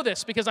 I know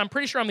this because I'm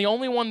pretty sure I'm the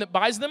only one that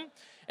buys them.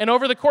 And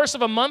over the course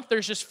of a month,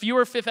 there's just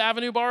fewer Fifth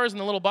Avenue bars in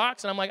the little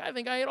box. And I'm like, I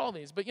think I ate all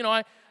these. But,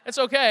 it's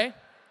okay.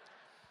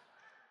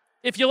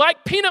 If you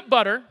like peanut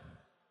butter,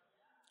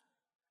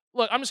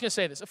 look, I'm just going to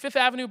say this. A Fifth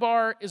Avenue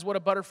bar is what a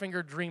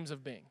Butterfinger dreams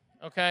of being,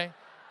 okay?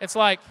 It's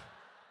like,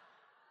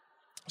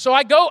 so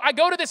I go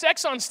to this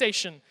Exxon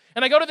station,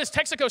 and I go to this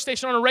Texaco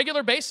station on a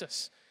regular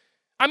basis.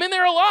 I'm in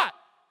there a lot.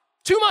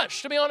 Too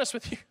much, to be honest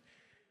with you.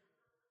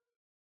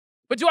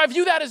 But do I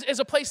view that as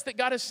a place that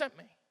God has sent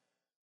me?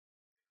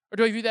 Or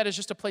do I view that as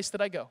just a place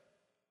that I go?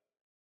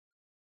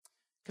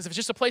 Because if it's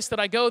just a place that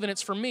I go, then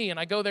it's for me, and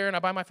I go there and I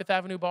buy my Fifth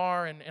Avenue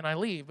bar and I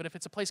leave. But if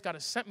it's a place God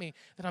has sent me,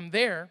 then I'm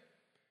there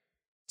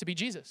to be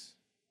Jesus.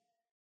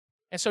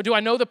 And so do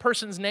I know the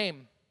person's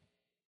name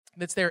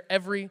that's there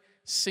every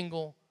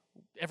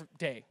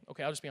day?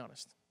 Okay, I'll just be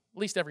honest.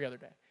 At least every other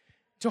day.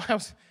 Do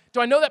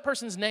I know that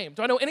person's name?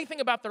 Do I know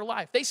anything about their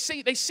life? They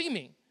see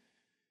me.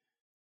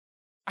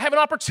 I have an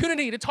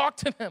opportunity to talk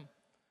to them.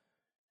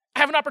 I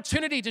have an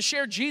opportunity to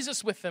share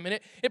Jesus with them. And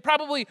it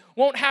probably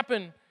won't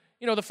happen,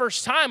 the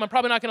first time. I'm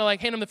probably not going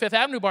to hand them the Fifth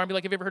Avenue bar and be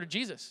like, have you ever heard of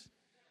Jesus?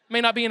 It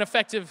may not be an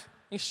effective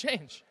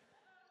exchange.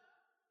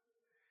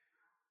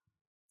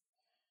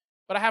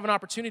 But I have an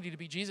opportunity to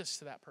be Jesus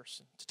to that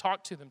person, to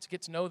talk to them, to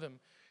get to know them,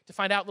 to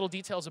find out little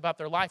details about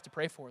their life, to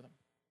pray for them.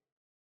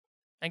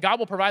 And God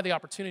will provide the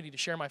opportunity to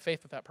share my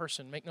faith with that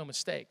person. Make no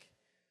mistake.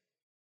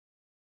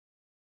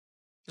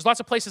 There's lots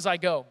of places I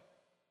go.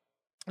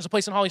 There's a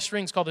place in Holly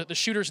Springs called the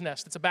Shooter's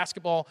Nest. It's a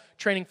basketball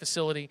training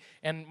facility,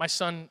 and my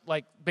son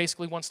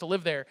basically wants to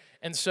live there.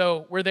 And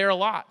so we're there a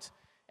lot.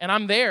 And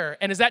I'm there.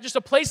 And is that just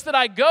a place that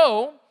I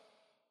go,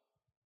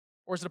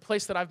 or is it a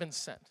place that I've been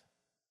sent?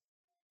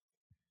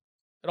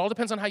 It all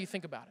depends on how you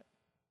think about it.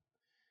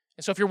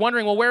 And so if you're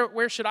wondering, well,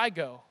 where should I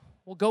go?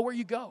 Well, go where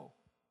you go.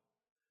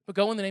 But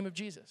go in the name of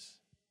Jesus.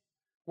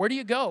 Where do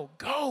you go?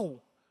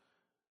 Go.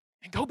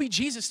 And go be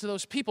Jesus to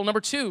those people.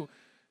 Number 2,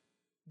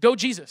 go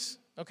Jesus.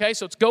 Okay,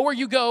 so it's go where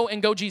you go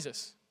and go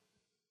Jesus.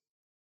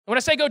 And when I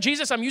say go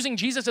Jesus, I'm using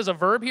Jesus as a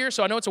verb here,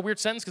 so I know it's a weird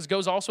sentence because go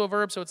is also a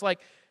verb, so it's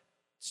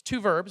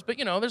 2 verbs, but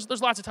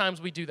there's lots of times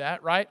we do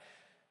that, right?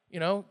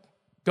 Go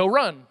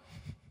run.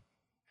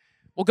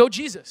 Well, go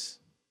Jesus.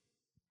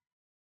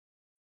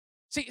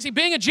 See,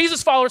 being a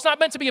Jesus follower, it's not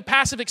meant to be a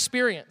passive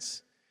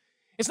experience.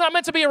 It's not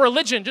meant to be a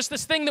religion, just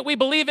this thing that we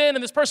believe in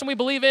and this person we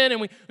believe in, and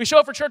we show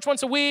up for church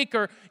once a week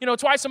or,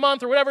 twice a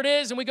month or whatever it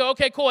is, and we go,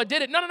 okay, cool, I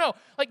did it. No.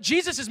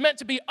 Jesus is meant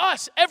to be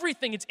us,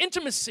 everything. It's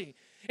intimacy.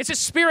 It's his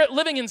spirit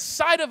living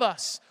inside of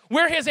us.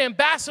 We're his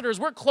ambassadors.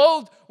 We're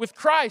clothed with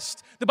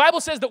Christ. The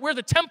Bible says that we're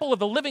the temple of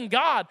the living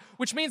God,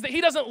 which means that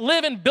he doesn't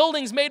live in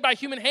buildings made by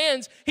human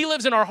hands. He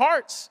lives in our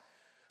hearts.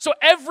 So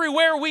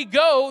everywhere we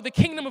go, the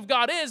kingdom of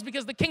God is,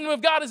 because the kingdom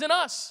of God is in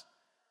us.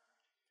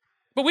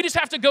 But we just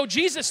have to go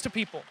Jesus to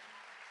people.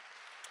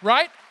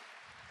 Right?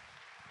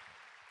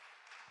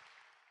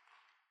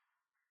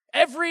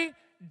 Every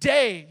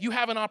day you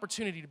have an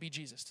opportunity to be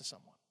Jesus to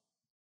someone.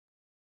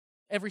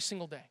 Every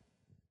single day.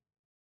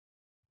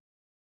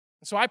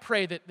 And so I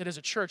pray that as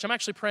a church, I'm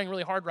actually praying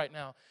really hard right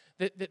now,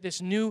 that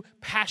this new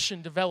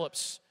passion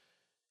develops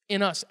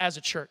in us as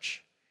a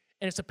church.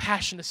 And it's a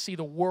passion to see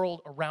the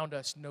world around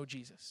us know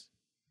Jesus.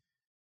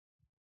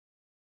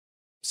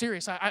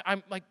 Serious,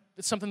 I'm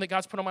it's something that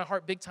God's put on my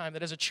heart big time,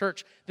 that as a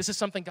church, this is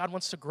something God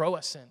wants to grow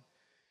us in.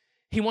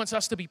 He wants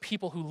us to be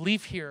people who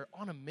leave here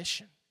on a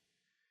mission,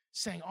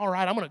 saying, all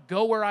right, I'm going to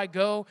go where I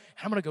go,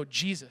 and I'm going to go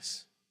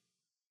Jesus.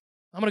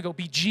 I'm going to go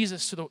be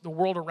Jesus to the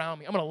world around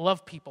me. I'm going to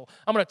love people.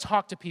 I'm going to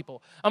talk to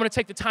people. I'm going to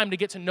take the time to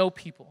get to know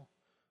people.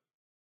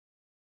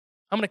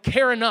 I'm going to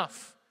care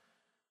enough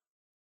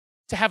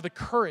to have the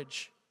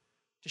courage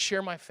to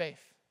share my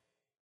faith.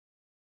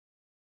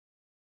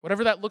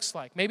 Whatever that looks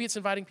like. Maybe it's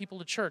inviting people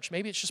to church.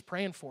 Maybe it's just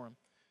praying for them.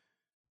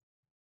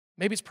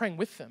 Maybe it's praying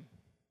with them.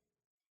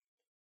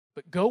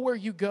 But go where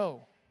you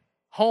go.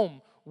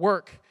 Home,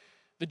 work,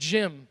 the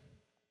gym,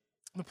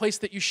 the place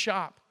that you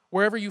shop,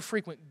 wherever you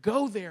frequent.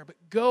 Go there, but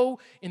go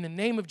in the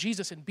name of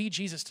Jesus and be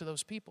Jesus to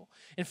those people.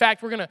 In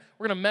fact, we're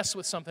gonna mess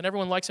with something.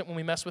 Everyone likes it when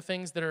we mess with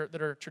things that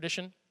are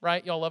tradition,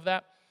 right? Y'all love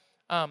that?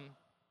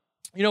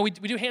 We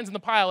do hands in the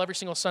pile every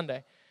single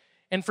Sunday.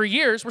 And for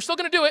years, we're still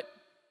going to do it,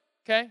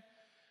 okay?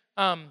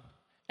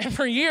 And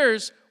for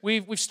years,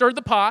 we've stirred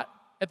the pot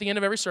at the end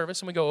of every service,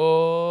 and we go,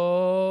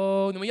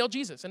 oh, and then we yell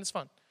Jesus, and it's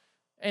fun.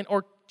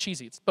 Or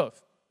cheesy, it's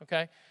both,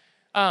 okay?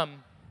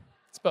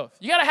 It's both.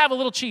 You got to have a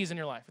little cheese in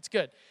your life. It's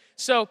good.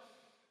 So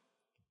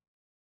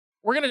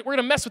we're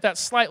gonna mess with that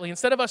slightly.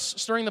 Instead of us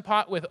stirring the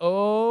pot with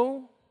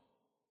oh,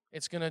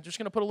 it's just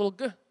gonna put a little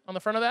g on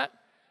the front of that,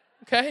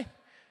 okay?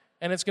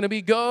 And it's gonna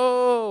be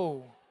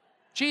go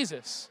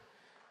Jesus.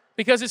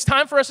 Because it's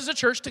time for us as a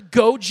church to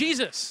go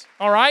Jesus,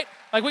 all right?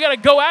 Like, we got to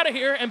go out of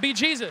here and be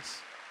Jesus.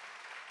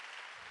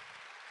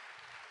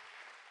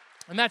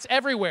 And that's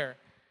everywhere.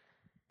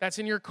 That's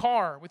in your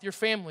car, with your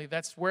family.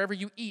 That's wherever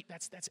you eat.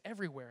 That's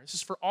everywhere. This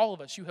is for all of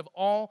us. You have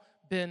all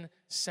been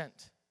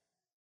sent.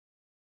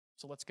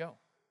 So let's go.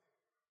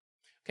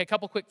 Okay, a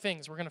couple quick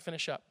things. We're going to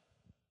finish up.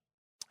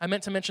 I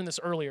meant to mention this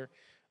earlier.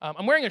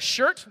 I'm wearing a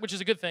shirt, which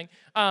is a good thing.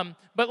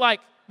 But like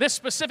this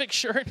specific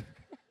shirt...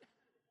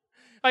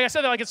 Like I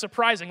said that like it's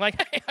surprising.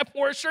 Like, hey, I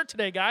wore a shirt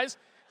today, guys.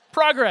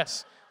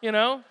 Progress, you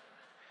know?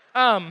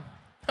 No,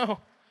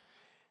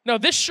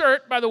 this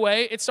shirt, by the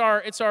way, it's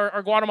our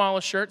Guatemala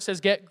shirt. It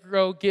says get,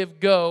 grow, give,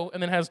 go,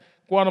 and then has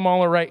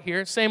Guatemala right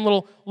here. Same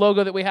little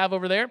logo that we have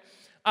over there.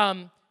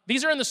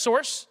 These are in the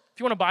source. If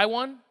you want to buy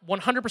one,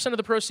 100% of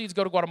the proceeds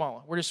go to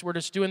Guatemala. We're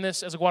just doing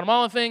this as a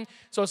Guatemala thing,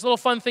 so it's a little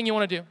fun thing you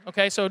want to do,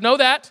 okay? So know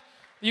that.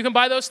 You can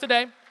buy those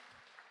today.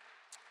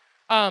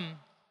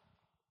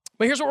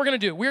 But here's what we're going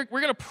to do. We're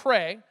going to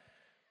pray.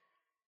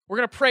 We're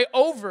going to pray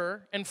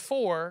over and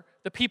for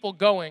the people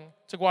going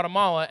to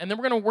Guatemala, and then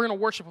we're going to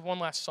worship with one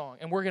last song,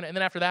 and then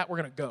after that we're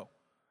going to go.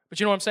 But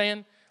you know what I'm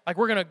saying? Like,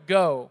 we're going to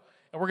go,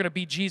 and we're going to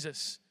be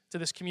Jesus to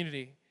this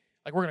community.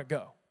 Like, we're going to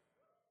go.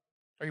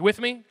 Are you with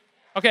me?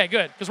 Okay,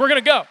 good, because we're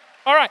going to go.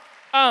 All right.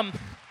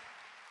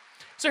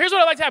 So here's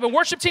what I'd like to happen.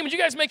 Worship team, would you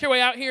guys make your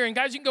way out here? And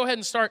guys, you can go ahead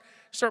and start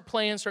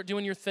playing, start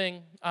doing your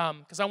thing,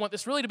 because I want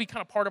this really to be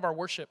kind of part of our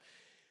worship.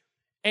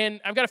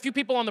 And I've got a few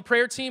people on the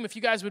prayer team. If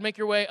you guys would make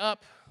your way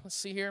up, let's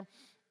see here.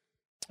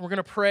 We're going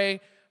to pray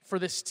for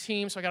this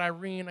team. So I got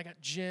Irene, I got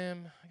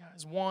Jim,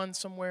 is Juan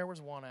somewhere? Where's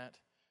Juan at?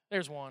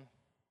 There's Juan.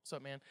 What's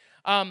up, man?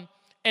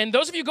 And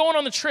those of you going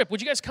on the trip, would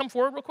you guys come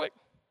forward real quick?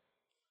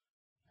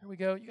 Here we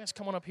go. You guys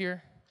come on up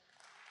here.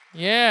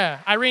 Yeah.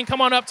 Irene, come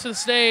on up to the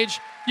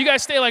stage. You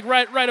guys stay like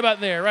right about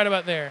there, right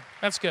about there.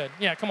 That's good.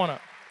 Yeah, come on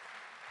up.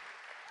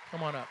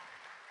 Come on up.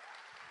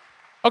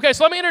 Okay,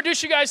 so let me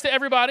introduce you guys to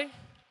everybody.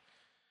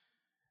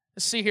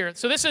 Let's see here.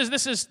 So this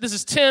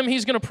is Tim.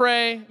 He's going to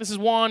pray. This is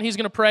Juan. He's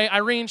going to pray.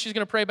 Irene, she's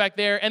going to pray back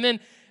there. And then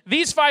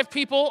these 5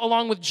 people,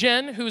 along with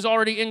Jen, who's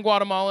already in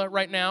Guatemala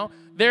right now,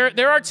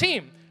 they're our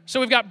team.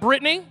 So we've got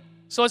Brittany.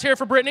 So let's hear it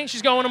for Brittany.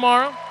 She's going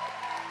tomorrow.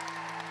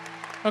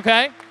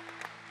 Okay.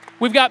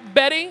 We've got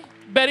Betty.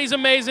 Betty's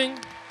amazing.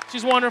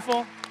 She's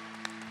wonderful.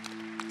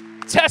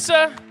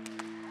 Tessa.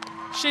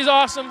 She's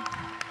awesome.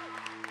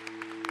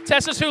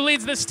 Tessa's who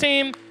leads this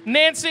team.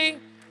 Nancy.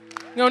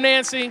 Go,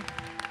 Nancy.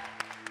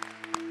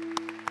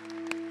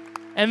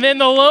 And then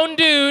the lone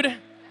dude,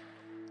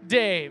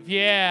 Dave.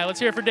 Yeah, let's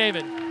hear it for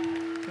David.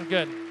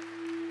 Good.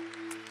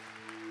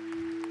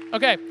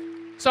 Okay,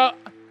 so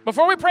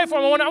before we pray for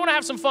him, I want to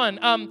have some fun.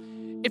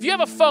 If you have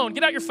a phone,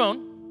 get out your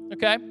phone,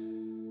 okay?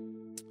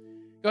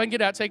 Go ahead and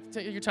get out. Take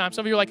your time.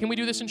 Some of you are like, can we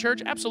do this in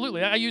church?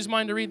 Absolutely. I use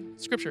mine to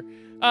read Scripture.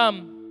 How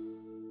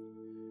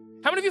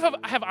many of you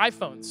have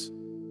iPhones?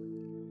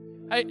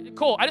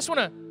 Cool.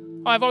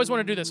 I've always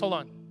wanted to do this. Hold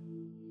on.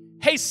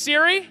 Hey,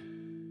 Siri.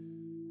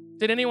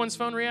 Did anyone's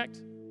phone react?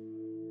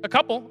 A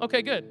couple.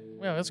 Okay, good.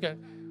 Yeah, that's good.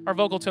 Our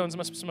vocal tones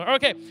must be similar.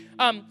 Okay.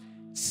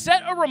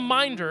 Set a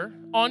reminder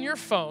on your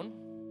phone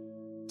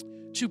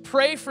to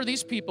pray for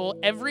these people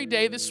every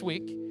day this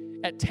week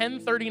at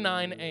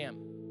 10:39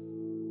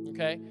 a.m.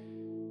 Okay?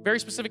 Very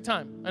specific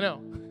time. I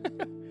know.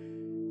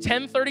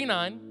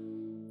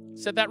 10:39.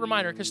 Set that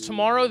reminder, because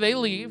tomorrow they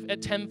leave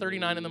at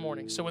 10:39 in the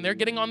morning. So when they're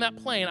getting on that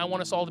plane, I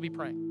want us all to be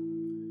praying.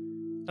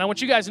 And I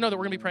want you guys to know that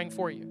we're going to be praying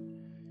for you.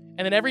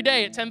 And then every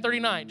day at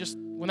 10:39, just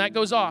when that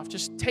goes off,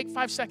 just take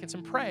 5 seconds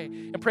and pray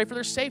for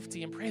their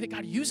safety, and pray that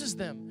God uses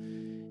them,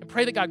 and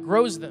pray that God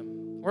grows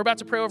them. We're about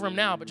to pray over them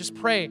now, but just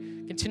pray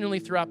continually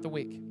throughout the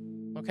week.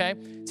 Okay?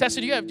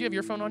 Tessa, do you have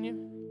your phone on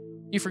you?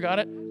 You forgot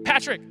it?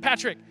 Patrick,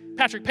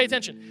 pay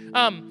attention.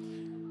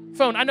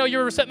 Phone, I know you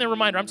were setting the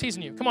reminder. I'm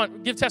teasing you. Come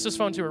on, give Tessa's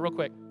phone to her real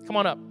quick. Come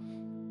on up.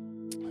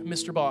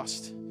 Mr.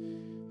 Bost.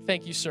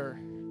 Thank you, sir.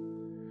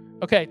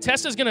 Okay,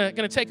 Tessa's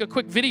gonna take a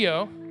quick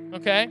video,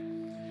 okay?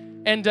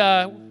 And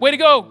way to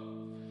go,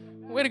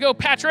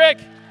 Patrick.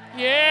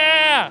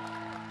 Yeah.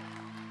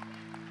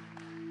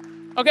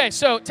 Okay,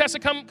 so Tessa,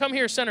 come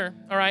here, center,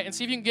 all right, and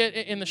see if you can get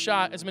in the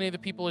shot as many of the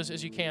people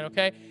as you can,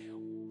 okay?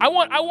 I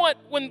want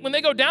when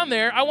they go down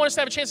there, I want us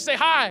to have a chance to say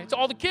hi to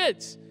all the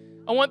kids.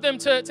 I want them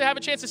to have a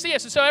chance to see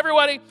us. And so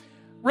everybody,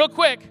 real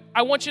quick,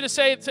 I want you to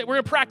say we're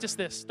going to practice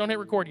this. Don't hit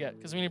record yet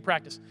because we need to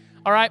practice.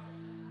 All right?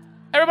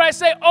 Everybody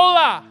say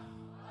hola.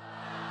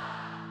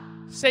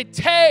 Say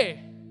te.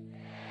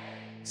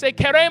 Say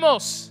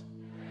queremos.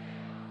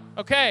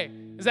 Okay.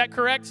 Is that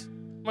correct?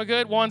 Am I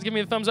good? Juan's giving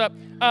me the thumbs up.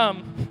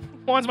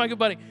 Juan's my good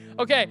buddy.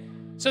 Okay.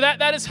 So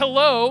that is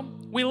hello.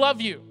 We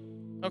love you.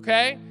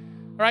 Okay?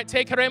 All right.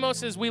 Te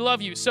queremos is we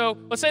love you. So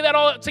let's say that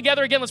all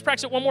together again. Let's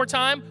practice it one more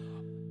time.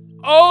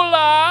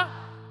 Hola.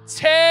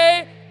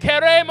 Te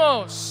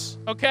queremos.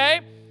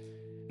 Okay?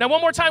 Now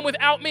one more time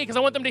without me because I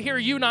want them to hear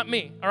you, not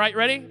me. All right,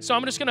 ready? So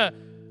I'm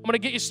gonna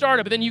get you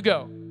started, but then you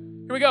go.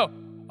 Here we go.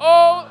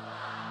 Oh.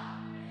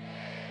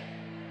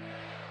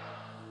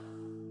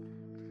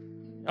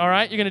 All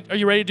right, are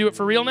you ready to do it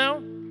for real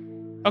now?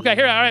 Okay,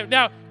 here. All right,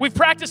 now we've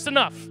practiced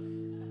enough.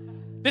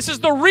 This is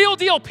the real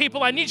deal,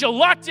 people. I need you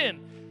locked in.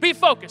 Be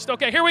focused.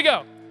 Okay, here we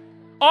go.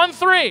 On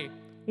 3.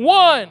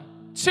 1,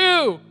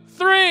 2,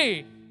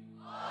 3.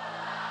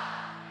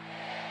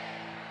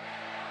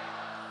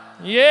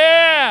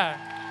 Yeah.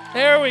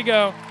 There we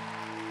go.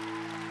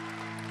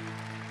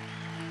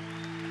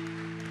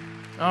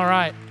 All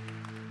right.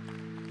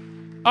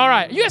 All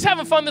right. You guys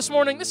having fun this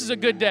morning? This is a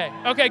good day.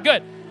 Okay,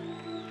 good.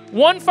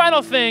 One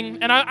final thing,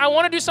 and I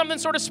want to do something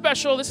sort of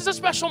special. This is a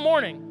special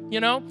morning, you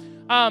know.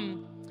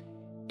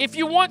 If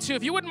you want to,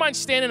 if you wouldn't mind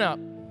standing up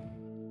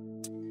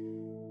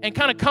and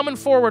kind of coming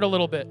forward a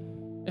little bit,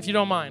 if you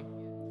don't mind.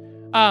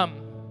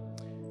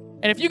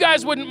 And if you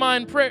guys wouldn't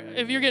mind,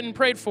 if you're getting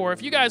prayed for,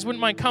 if you guys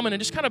wouldn't mind coming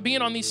and just kind of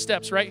being on these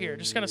steps right here,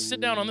 just kind of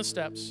sit down on the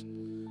steps.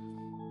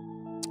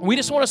 We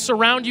just want to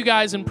surround you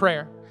guys in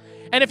prayer.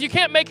 And if you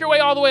can't make your way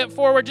all the way up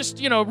forward,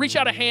 just, reach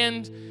out a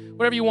hand,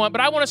 whatever you want.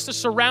 But I want us to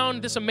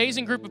surround this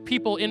amazing group of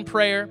people in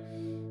prayer.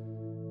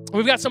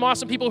 We've got some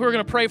awesome people who are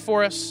going to pray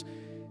for us.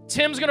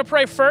 Tim's going to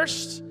pray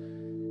first,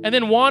 and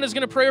then Juan is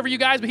going to pray over you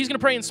guys, but he's going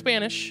to pray in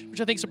Spanish, which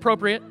I think is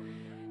appropriate.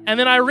 And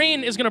then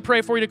Irene is going to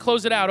pray for you to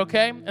close it out,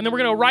 okay? And then we're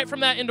going to go right from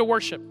that into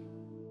worship,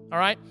 all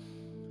right?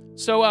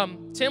 So,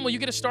 Tim, will you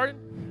get us started?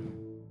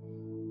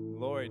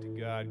 Glory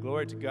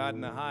to God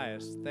in the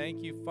highest.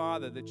 Thank you,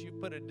 Father, that you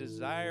put a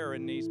desire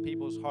in these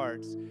people's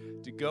hearts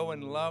to go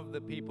and love the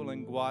people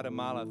in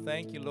Guatemala.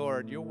 Thank you,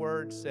 Lord. Your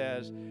word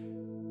says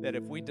that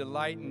if we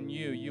delight in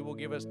you, you will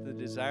give us the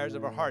desires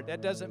of our heart.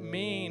 That doesn't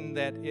mean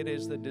that it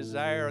is the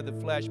desire of the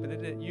flesh,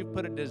 but you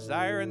put a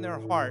desire in their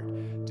heart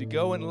to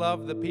go and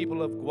love the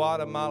people of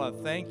Guatemala.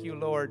 Thank you,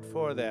 Lord,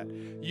 for that.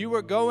 You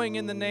are going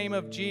in the name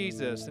of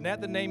Jesus, and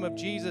at the name of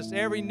Jesus,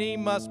 every knee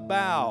must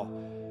bow.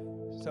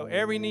 So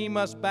every knee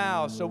must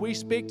bow. So we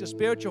speak to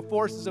spiritual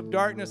forces of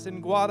darkness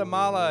in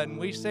Guatemala, and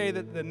we say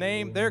that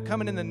they're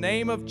coming in the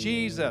name of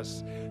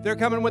Jesus. They're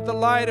coming with the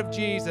light of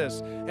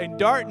Jesus. And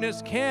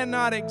darkness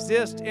cannot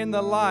exist in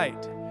the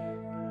light.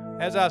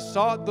 As I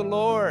sought the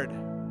Lord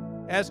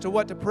as to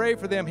what to pray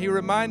for them, He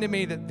reminded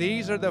me that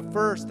these are the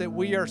first that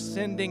we are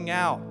sending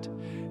out.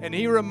 And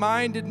He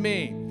reminded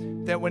me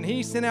that when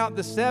He sent out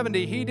the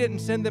 70, He didn't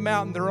send them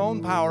out in their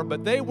own power,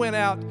 but they went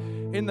out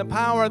in the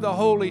power of the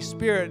Holy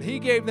Spirit. He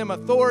gave them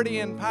authority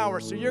and power.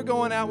 So you're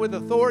going out with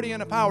authority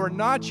and a power,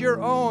 not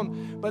your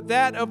own, but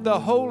that of the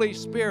Holy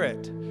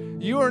Spirit.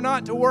 You are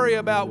not to worry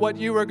about what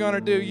you are going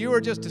to do. You are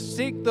just to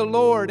seek the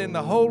Lord, and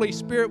the Holy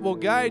Spirit will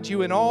guide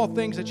you in all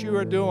things that you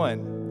are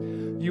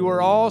doing. You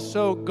are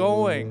also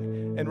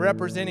going and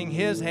representing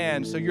His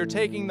hands. So you're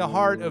taking the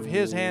heart of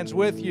His hands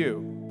with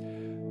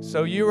you.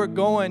 So you are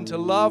going to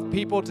love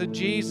people to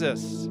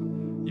Jesus.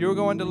 You're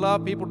going to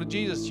love people to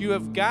Jesus. You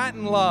have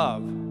gotten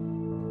love.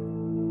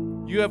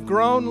 You have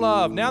grown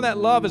love. Now that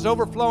love is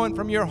overflowing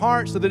from your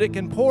heart so that it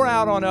can pour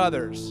out on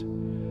others.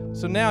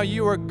 So now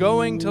you are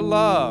going to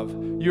love.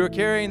 You are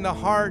carrying the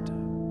heart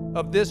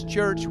of this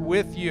church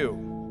with you.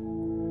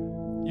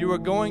 You are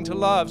going to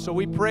love. So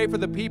we pray for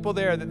the people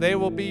there that they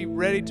will be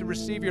ready to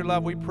receive your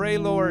love. We pray,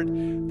 Lord,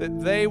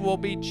 that they will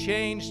be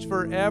changed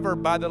forever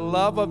by the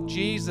love of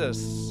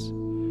Jesus.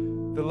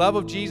 The love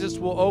of Jesus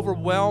will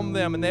overwhelm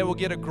them, and they will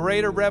get a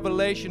greater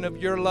revelation of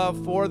your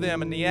love for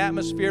them, and the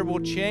atmosphere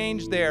will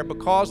change there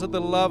because of the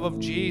love of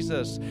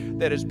Jesus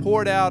that is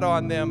poured out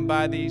on them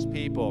by these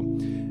people.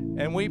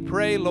 And we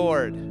pray,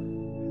 Lord,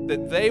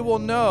 that they will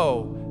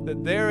know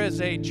that there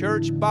is a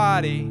church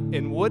body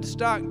in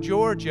Woodstock,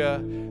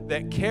 Georgia,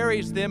 that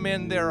carries them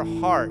in their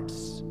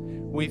hearts.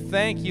 We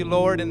thank you,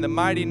 Lord, in the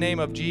mighty name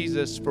of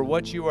Jesus for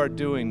what you are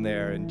doing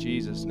there, in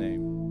Jesus'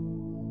 name.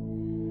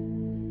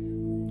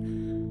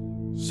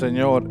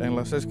 Señor, en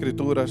las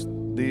Escrituras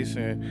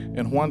dice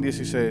en Juan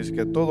 16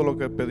 que todo lo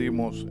que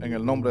pedimos en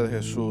el nombre de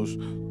Jesús,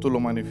 tú lo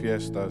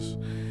manifiestas.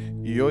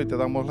 Y hoy te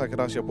damos la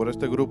gracia por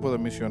este grupo de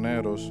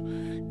misioneros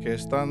que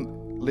están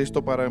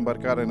listos para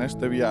embarcar en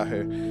este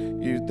viaje.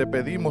 Y te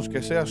pedimos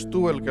que seas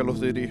tú el que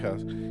los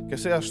dirijas, que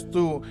seas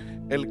tú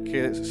el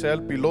que sea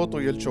el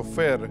piloto y el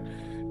chofer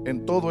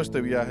en todo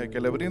este viaje,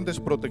 que le brindes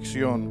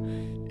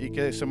protección y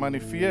que se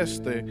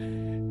manifieste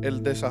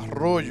el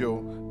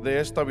desarrollo de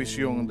esta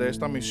visión, de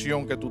esta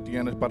misión que tú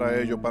tienes para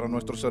ellos, para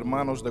nuestros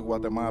hermanos de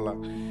Guatemala,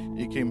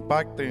 y que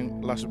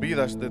impacten las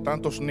vidas de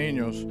tantos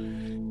niños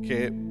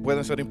que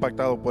pueden ser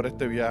impactados por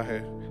este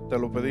viaje. Te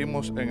lo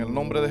pedimos en el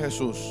nombre de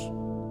Jesús.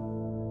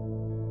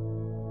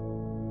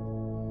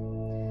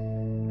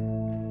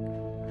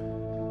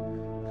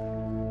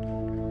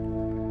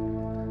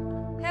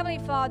 Heavenly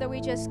Father,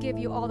 we just give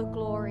you all the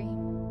glory.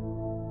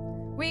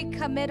 We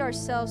commit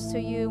ourselves to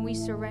you and we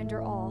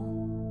surrender all.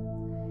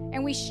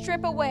 And we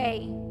strip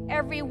away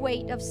every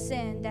weight of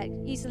sin that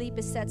easily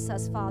besets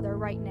us, Father,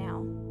 right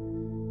now.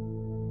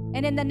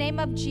 And in the name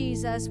of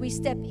Jesus, we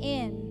step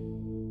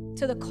in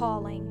to the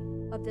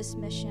calling of this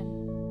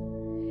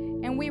mission.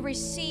 And we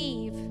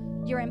receive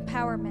your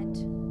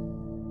empowerment.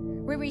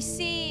 We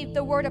receive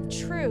the word of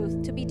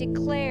truth to be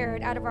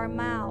declared out of our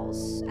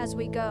mouths as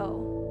we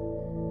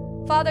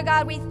go. Father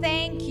God, we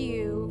thank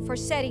you for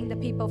setting the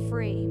people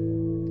free.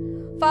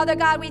 Father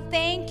God, we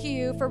thank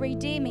you for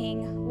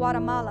redeeming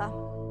Guatemala.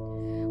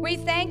 We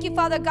thank you,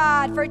 Father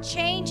God, for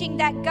changing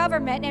that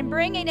government and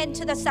bringing it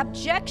into the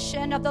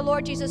subjection of the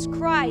Lord Jesus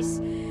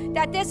Christ.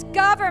 That this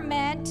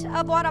government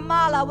of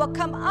Guatemala will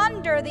come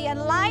under the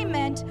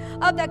alignment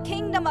of the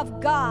kingdom of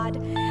God,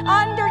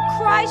 under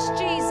Christ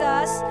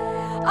Jesus,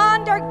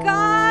 under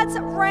God's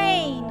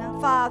reign,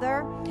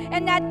 Father.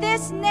 And that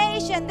this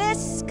nation,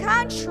 this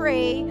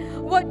country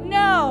would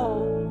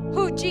know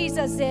who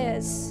Jesus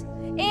is,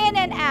 in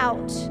and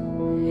out.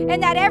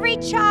 And that every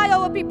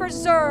child will be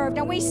preserved.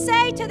 And we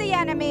say to the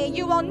enemy,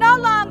 you will no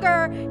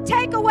longer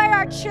take away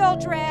our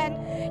children.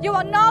 You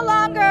will no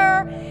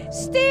longer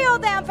steal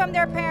them from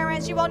their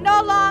parents. You will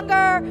no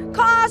longer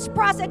cause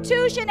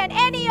prostitution and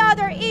any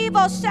other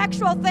evil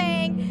sexual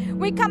thing.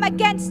 We come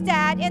against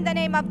that in the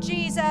name of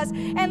Jesus.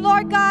 And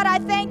Lord God, I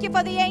thank you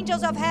for the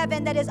angels of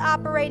heaven that is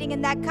operating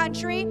in that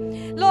country.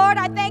 Lord,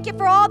 I thank you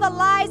for all the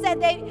lies that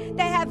they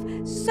have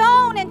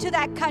sown into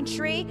that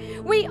country.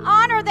 We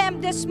honor them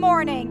this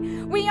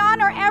morning. We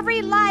honor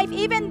every life,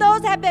 even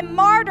those that have been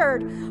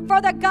martyred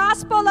for the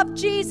gospel of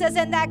Jesus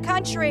in that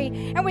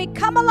country. And we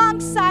come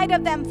alongside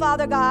of them,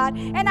 Father God.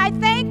 And I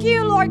thank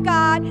you, Lord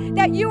God,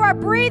 that you are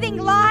breathing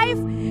life.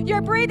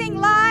 You're breathing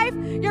life.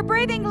 You're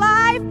breathing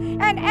life.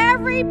 And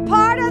every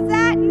part of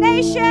that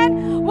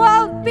nation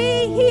will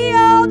be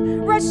healed,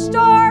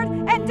 restored,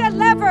 and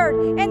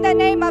delivered in the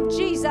name of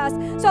Jesus.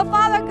 So,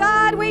 Father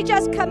God, we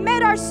just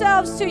commit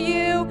ourselves to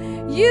you.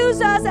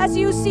 Use us as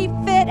you see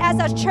fit as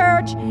a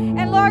church.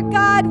 And Lord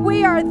God,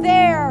 we are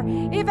there,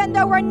 even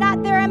though we're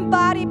not there in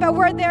body, but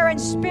we're there in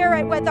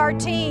spirit with our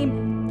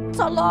team.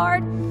 So,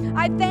 Lord,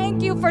 I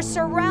thank you for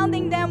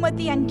surrounding them with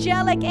the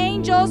angelic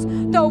angels,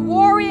 the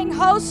warring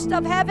host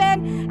of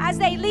heaven, as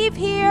they leave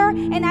here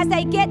and as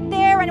they get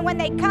there, and when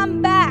they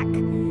come back,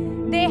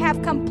 they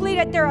have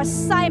completed their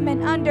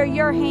assignment under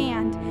your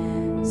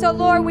hand. So,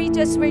 Lord, we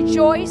just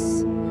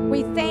rejoice,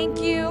 we thank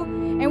you,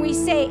 and we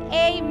say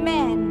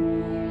amen.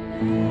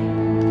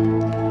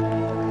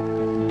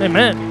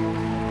 Amen.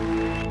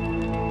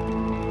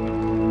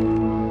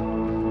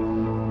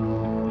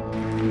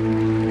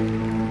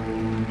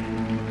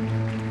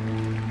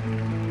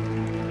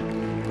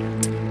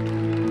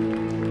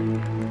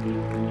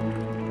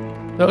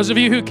 Those of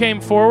you who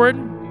came forward,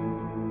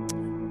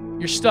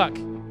 you're stuck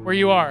where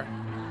you are.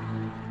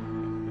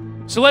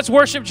 So let's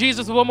worship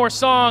Jesus with one more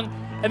song,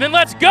 and then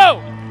let's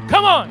go.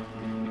 Come on.